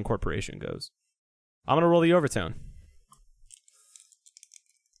as reincorporation goes. I'm going to roll the overtone.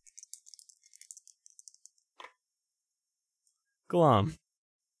 Glum.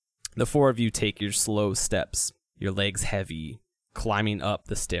 The 4 of you take your slow steps, your legs heavy, climbing up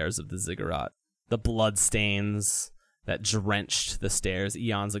the stairs of the ziggurat. The blood stains that drenched the stairs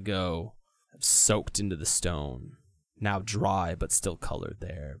eons ago have soaked into the stone, now dry but still colored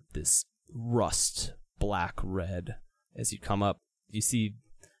there. This rust black red. As you come up, you see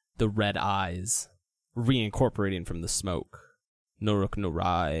the red eyes reincorporating from the smoke. Noruk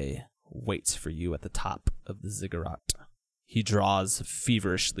Norai waits for you at the top of the ziggurat. He draws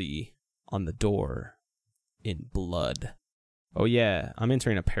feverishly on the door in blood. Oh yeah, I'm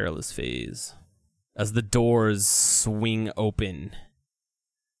entering a perilous phase. As the doors swing open,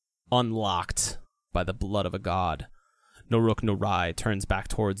 unlocked by the blood of a god, Noruk Norai turns back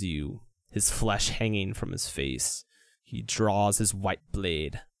towards you, his flesh hanging from his face. He draws his white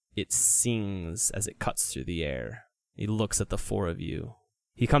blade. It sings as it cuts through the air. He looks at the four of you.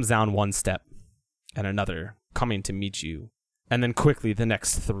 He comes down one step and another, coming to meet you, and then quickly the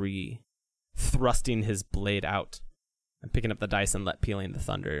next three, thrusting his blade out and picking up the dice and pealing the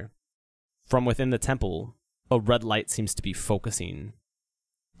thunder. From within the temple, a red light seems to be focusing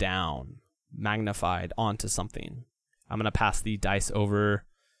down, magnified onto something. I'm going to pass the dice over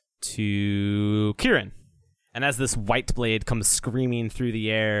to Kieran. And as this white blade comes screaming through the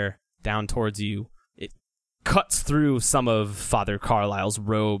air down towards you, it cuts through some of Father Carlisle's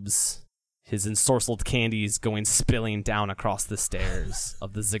robes, his ensorcelled candies going spilling down across the stairs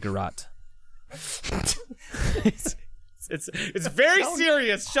of the ziggurat. It's very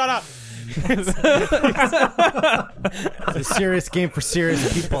serious. Shut up. It's a serious game for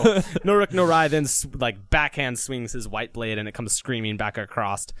serious people. Noruk Norai then backhand swings his white blade and it comes screaming back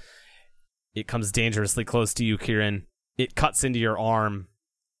across. It comes dangerously close to you, Kieran. It cuts into your arm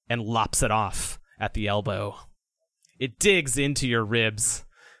and lops it off at the elbow. It digs into your ribs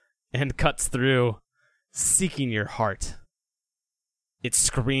and cuts through, seeking your heart. It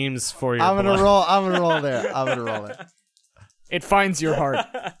screams for your blood. I'm gonna roll there. It finds your heart.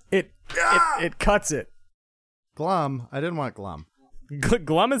 It cuts it. Glum. I didn't want Glum.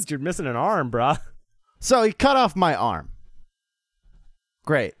 Glum is you're missing an arm, bruh. So he cut off my arm.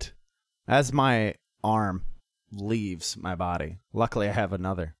 Great. As my arm leaves my body, luckily I have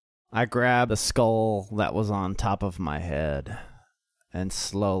another. I grab the skull that was on top of my head and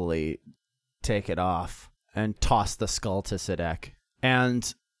slowly take it off and toss the skull to Sadek.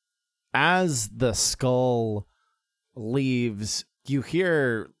 And as the skull leaves, you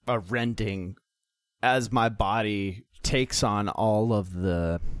hear a rending as my body takes on all of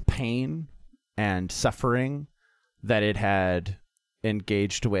the pain and suffering that it had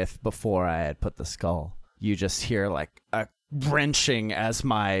engaged with before I had put the skull. You just hear like a wrenching as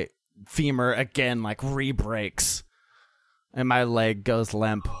my femur again re-breaks and my leg goes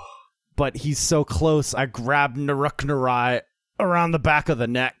limp. But he's so close, I grab Noruk Norai around the back of the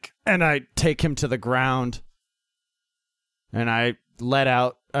neck and I take him to the ground and I let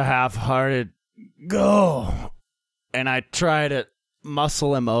out a half-hearted go, and I try to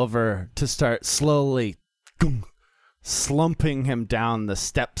muscle him over to start slowly slumping him down the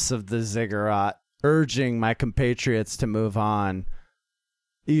steps of the ziggurat, urging my compatriots to move on.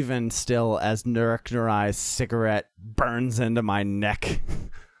 Even still, as Noruk Norai's cigarette burns into my neck,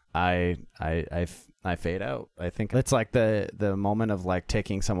 I fade out. I think it's like the moment of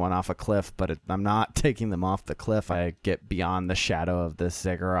taking someone off a cliff, but I'm not taking them off the cliff. I get beyond the shadow of this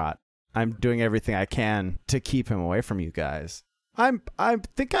ziggurat. I'm doing everything I can to keep him away from you guys. I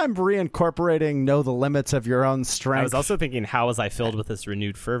think I'm reincorporating know the limits of your own strength. I was also thinking, how was I filled with this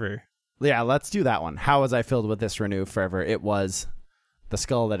renewed fervor? Yeah, let's do that one. How was I filled with this renewed fervor? It was the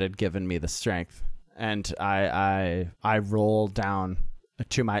skull that had given me the strength. And I rolled down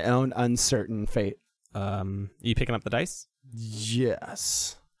to my own uncertain fate. You picking up the dice?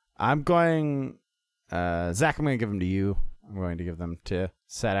 Yes. I'm going... Zach, I'm going to give them to you. I'm going to give them to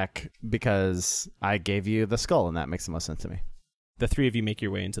Sadek because I gave you the skull, and that makes the most sense to me. The three of you make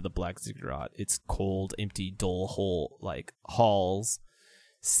your way into the black ziggurat. Its cold, empty, dull hole halls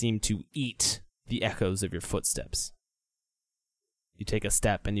seem to eat the echoes of your footsteps. You take a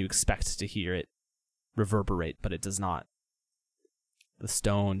step and you expect to hear it reverberate, but it does not. The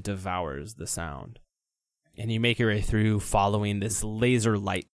stone devours the sound. And you make your way through, following this laser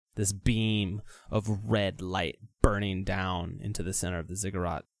light, this beam of red light burning down into the center of the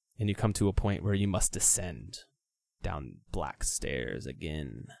ziggurat. And you come to a point where you must descend down black stairs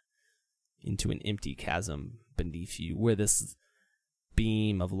again into an empty chasm beneath you, where this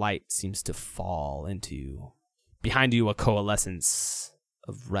beam of light seems to fall into. Behind you, a coalescence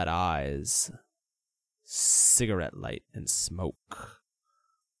of red eyes, cigarette light, and smoke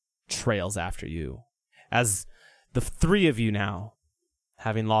trails after you. As the three of you now,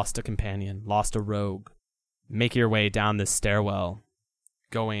 having lost a companion, lost a rogue, make your way down this stairwell,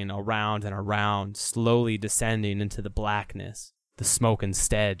 going around and around, slowly descending into the blackness. The smoke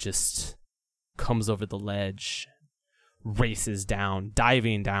instead just comes over the ledge, races down,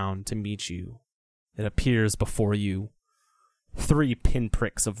 diving down to meet you. It appears before you. 3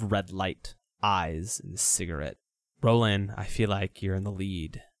 pinpricks of red light, eyes, and a cigarette. Roland, I feel like you're in the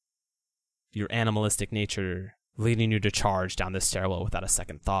lead. Your animalistic nature leading you to charge down this stairwell without a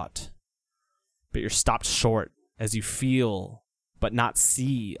second thought. But you're stopped short as you feel, but not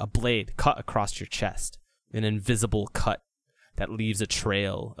see, a blade cut across your chest. An invisible cut that leaves a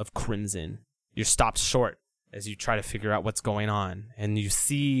trail of crimson. You're stopped short as you try to figure out what's going on, and you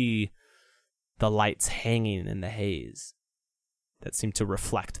see the lights hanging in the haze that seem to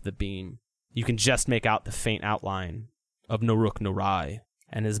reflect the beam. You can just make out the faint outline of Naruk Nurai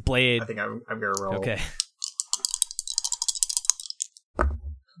and his blade. I think I'm gonna roll. Okay.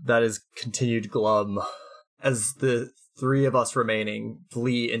 That is continued glum. As the 3 of us remaining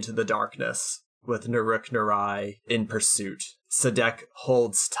flee into the darkness with Naruk Nurai in pursuit, Sadek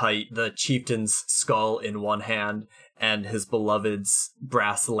holds tight the chieftain's skull in one hand and his beloved's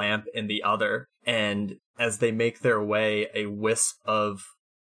brass lamp in the other. And as they make their way, a wisp of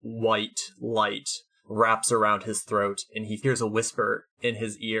white light wraps around his throat, and he hears a whisper in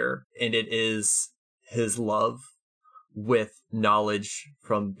his ear, and it is his love with knowledge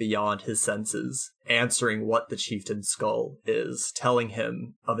from beyond his senses, answering what the chieftain's skull is, telling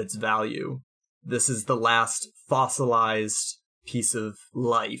him of its value. This is the last fossilized piece of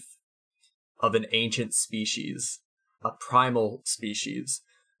life of an ancient species, a primal species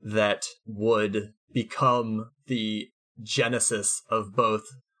that would become the genesis of both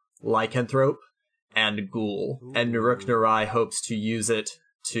lycanthrope and ghoul. And Naruk Nurai hopes to use it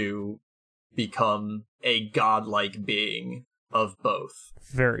to become a godlike being of both.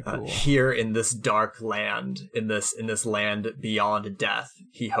 Very cool. Here in this dark land, in this land beyond death,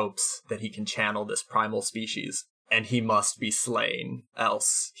 he hopes that he can channel this primal species, and he must be slain,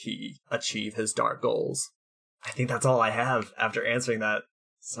 else he achieve his dark goals. I think that's all I have after answering that.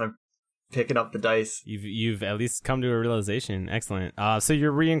 So I'm picking up the dice. You've at least come to a realization. Excellent. So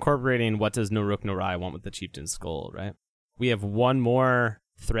you're reincorporating what does Naruk Nurai want with the chieftain's skull, right? We have one more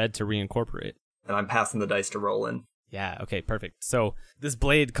thread to reincorporate. And I'm passing the dice to Roland. Yeah, okay, perfect. So this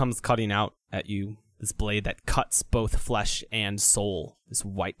blade comes cutting out at you. This blade that cuts both flesh and soul. This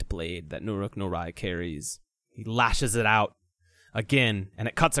white blade that Naruk Nurai carries. He lashes it out again, and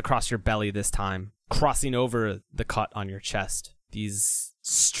it cuts across your belly this time, crossing over the cut on your chest. These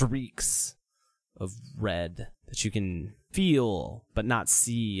streaks of red that you can feel but not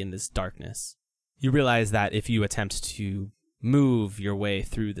see in this darkness. You realize that if you attempt to move your way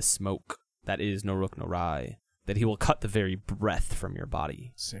through the smoke that is Naruk Nurai, that he will cut the very breath from your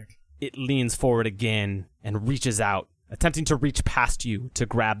body. Sick. It leans forward again and reaches out, attempting to reach past you to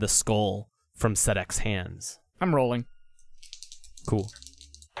grab the skull from Sadek's hands. I'm rolling. Cool.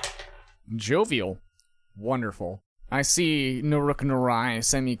 Jovial. Wonderful. I see Naruk Nurai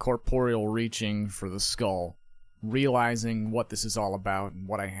semi-corporeal reaching for the skull, realizing what this is all about and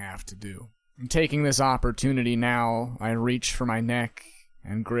what I have to do. And taking this opportunity now, I reach for my neck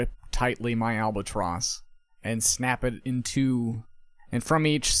and grip tightly my albatross and snap it in two, and from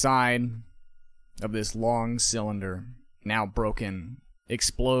each side of this long cylinder, now broken,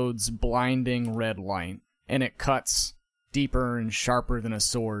 explodes blinding red light, and it cuts deeper and sharper than a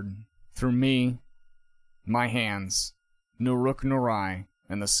sword through me, my hands, Naruk Nurai,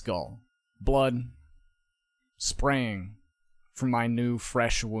 and the skull. Blood spraying from my new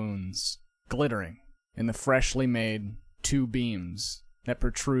fresh wounds, glittering in the freshly made 2 beams that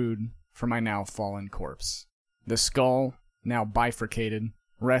protrude from my now fallen corpse. The skull, now bifurcated,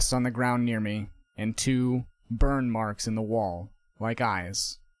 rests on the ground near me, and 2 burn marks in the wall, like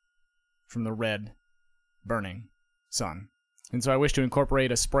eyes, from the red, burning sun. And so I wish to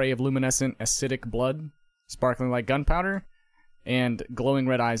incorporate a spray of luminescent acidic blood, sparkling like gunpowder, and glowing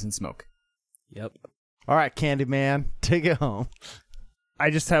red eyes and smoke. Yep. All right, Candyman, take it home.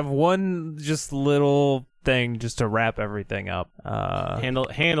 I just have one just little thing just to wrap everything up.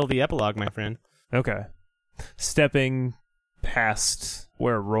 Handle the epilogue, my friend. Okay. Stepping past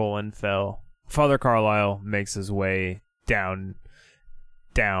where Roland fell, Father Carlisle makes his way down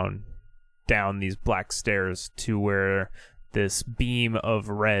these black stairs to where this beam of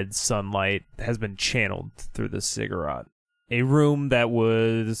red sunlight has been channeled through the ziggurat. A room that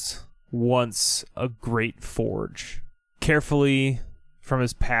was once a great forge. Carefully from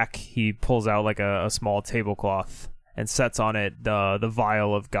his pack, he pulls out like a small tablecloth and sets on it the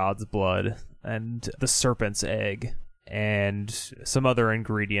vial of God's blood and the serpent's egg and some other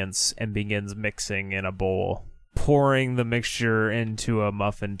ingredients and begins mixing in a bowl, pouring the mixture into a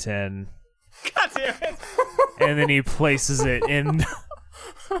muffin tin. God damn it! And then he places it in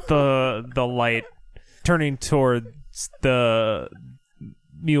the light, turning toward the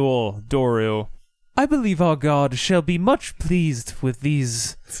mule Doru, "I believe our god shall be much pleased with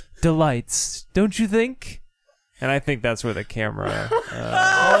these delights, don't you think?" And I think that's where the camera.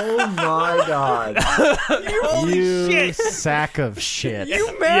 Oh my god! You sack of shit.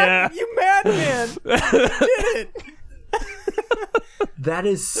 You madman! You did it! That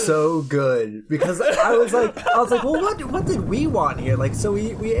is so good because I was like, well, what did we want here? Like, so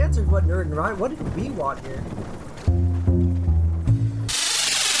we answered what Nerd and Ryan. What did we want here?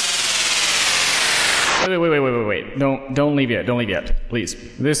 Wait. Don't leave yet, please.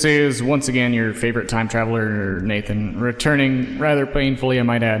 This is, once again, your favorite time traveler, Nathan, returning rather painfully, I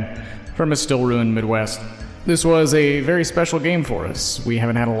might add, from a still-ruined Midwest. This was a very special game for us. We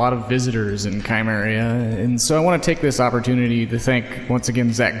haven't had a lot of visitors in Chimeria, and so I want to take this opportunity to thank, once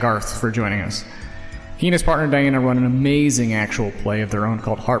again, Zach Garth for joining us. He and his partner Diana run an amazing actual play of their own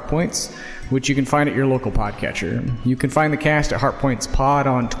called Heart Points, which you can find at your local podcatcher. You can find the cast at Heart Points Pod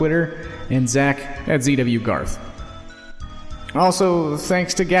on Twitter, and Zach at ZW Garth. Also,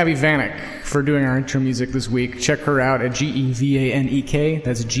 thanks to Gabby Vanek for doing our intro music this week. Check her out at GEVANEK,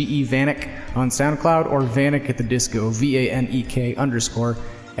 that's GE Vanek on SoundCloud, or Vanek at the Disco, VANEK _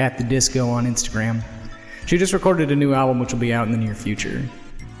 at the Disco on Instagram. She just recorded a new album which will be out in the near future.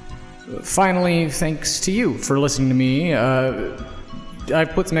 Finally, thanks to you for listening to me. I've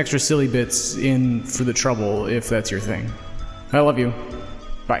put some extra silly bits in for the trouble, if that's your thing. I love you.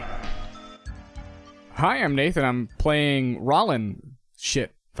 Bye. Hi, I'm Nathan. I'm playing Rollin.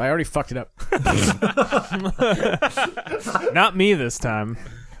 Shit. I already fucked it up. Not me this time.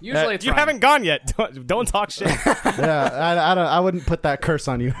 Usually it's You Ryan. haven't gone yet. Don't talk shit. Yeah, I wouldn't put that curse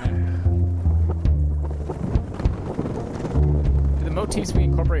on you. Do the motifs we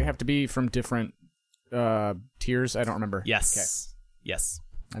incorporate have to be from different tiers? I don't remember. Yes. Yes.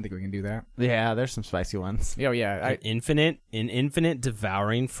 I think we can do that. Yeah, there's some spicy ones. Oh, yeah. An infinite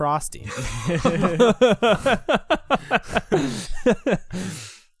devouring frosting.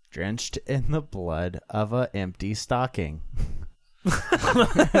 Drenched in the blood of a empty stocking.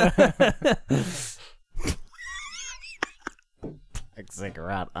 Like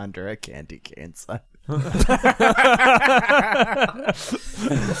cigarette under a candy cane, son.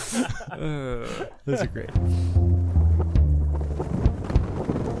 Those are great.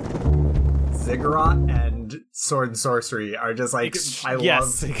 Ziggurat and Sword and Sorcery are just like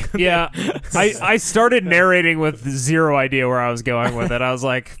Yes. love. Yeah, I started narrating with zero idea where I was going with it. I was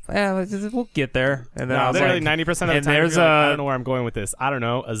like, we'll get there. And then I was Literally like, 90% of the and time, there's you're like, I a- don't know where I'm going with this. I don't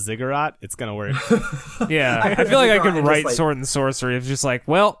know. A ziggurat, it's going to work. yeah, I I feel like I figure could I just, write like- Sword and Sorcery. It's just like,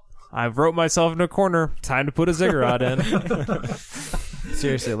 well, I've wrote myself in a corner. Time to put a ziggurat in.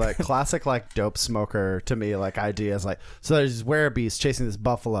 Seriously, like classic, like dope smoker to me, like ideas like, so there's these werebeast chasing this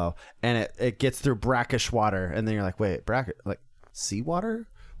buffalo and it gets through brackish water, and then you're like, wait, like seawater?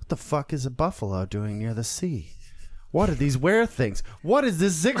 What the fuck is a buffalo doing near the sea? What are these were things? What is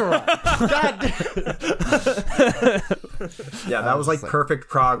this ziggurat? God. Yeah, that was like perfect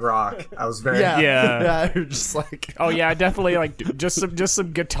prog rock. I was very Yeah. You're just like, Oh, yeah, definitely, like, just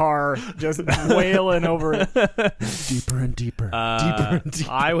some guitar just wailing over it. deeper and deeper, deeper and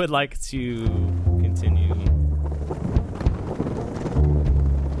deeper. I would like to continue.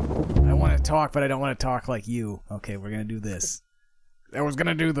 I want to talk, but I don't want to talk like you. Okay, we're going to do this. I was going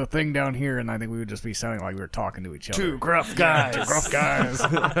to do the thing down here, and I think we would just be sounding like we were talking to each other. Two gruff guys. Two gruff guys.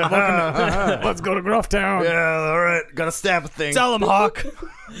 Let's go to Gruff Town. Yeah, all right. Gotta stab a thing. Tell him, Hawk.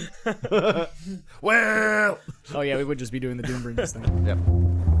 Well, Oh, yeah, we would just be doing the Doom Bringers thing. Yep.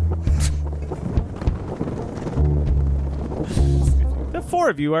 The four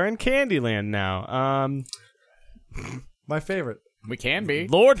of you are in Candyland now. My favorite. We can be.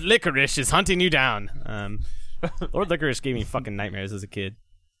 Lord Licorice is hunting you down. Lord Licorice gave me fucking nightmares as a kid.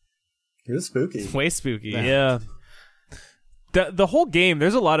 It was spooky. Way spooky. Yeah. The whole game,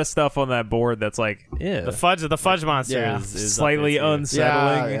 there's a lot of stuff on that board that's like, yeah, The fudge monster Yeah. is slightly up there, too.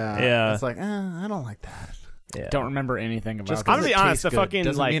 unsettling. Yeah. It's like, I don't like that. Don't remember anything about Just it. because I'm gonna be it honest, tastes the good fucking,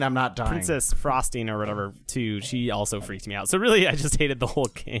 doesn't like, mean I'm not dying. Princess Frosting or whatever, too, she also freaked me out. So really, I just hated the whole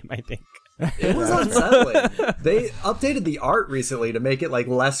game, I think. It was unsettling. They updated the art recently to make it like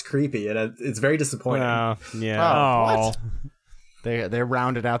less creepy, and it's very disappointing. Yeah. Oh, What? They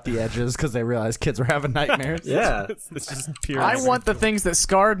rounded out the edges because they realized kids were having nightmares. Yeah, It's just pure. I want the things that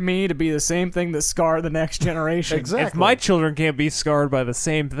scarred me to be the same thing that scar the next generation. Exactly. if my children can't be scarred by the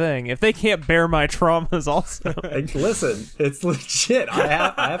same thing, if they can't bear my traumas also. And listen, it's legit.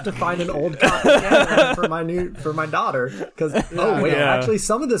 I have to find an old copy of Candyland for my daughter because Yeah. actually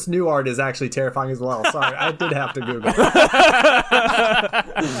some of this new art is actually terrifying as well. Sorry, I did have to Google.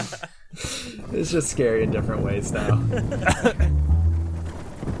 It's just scary in different ways now.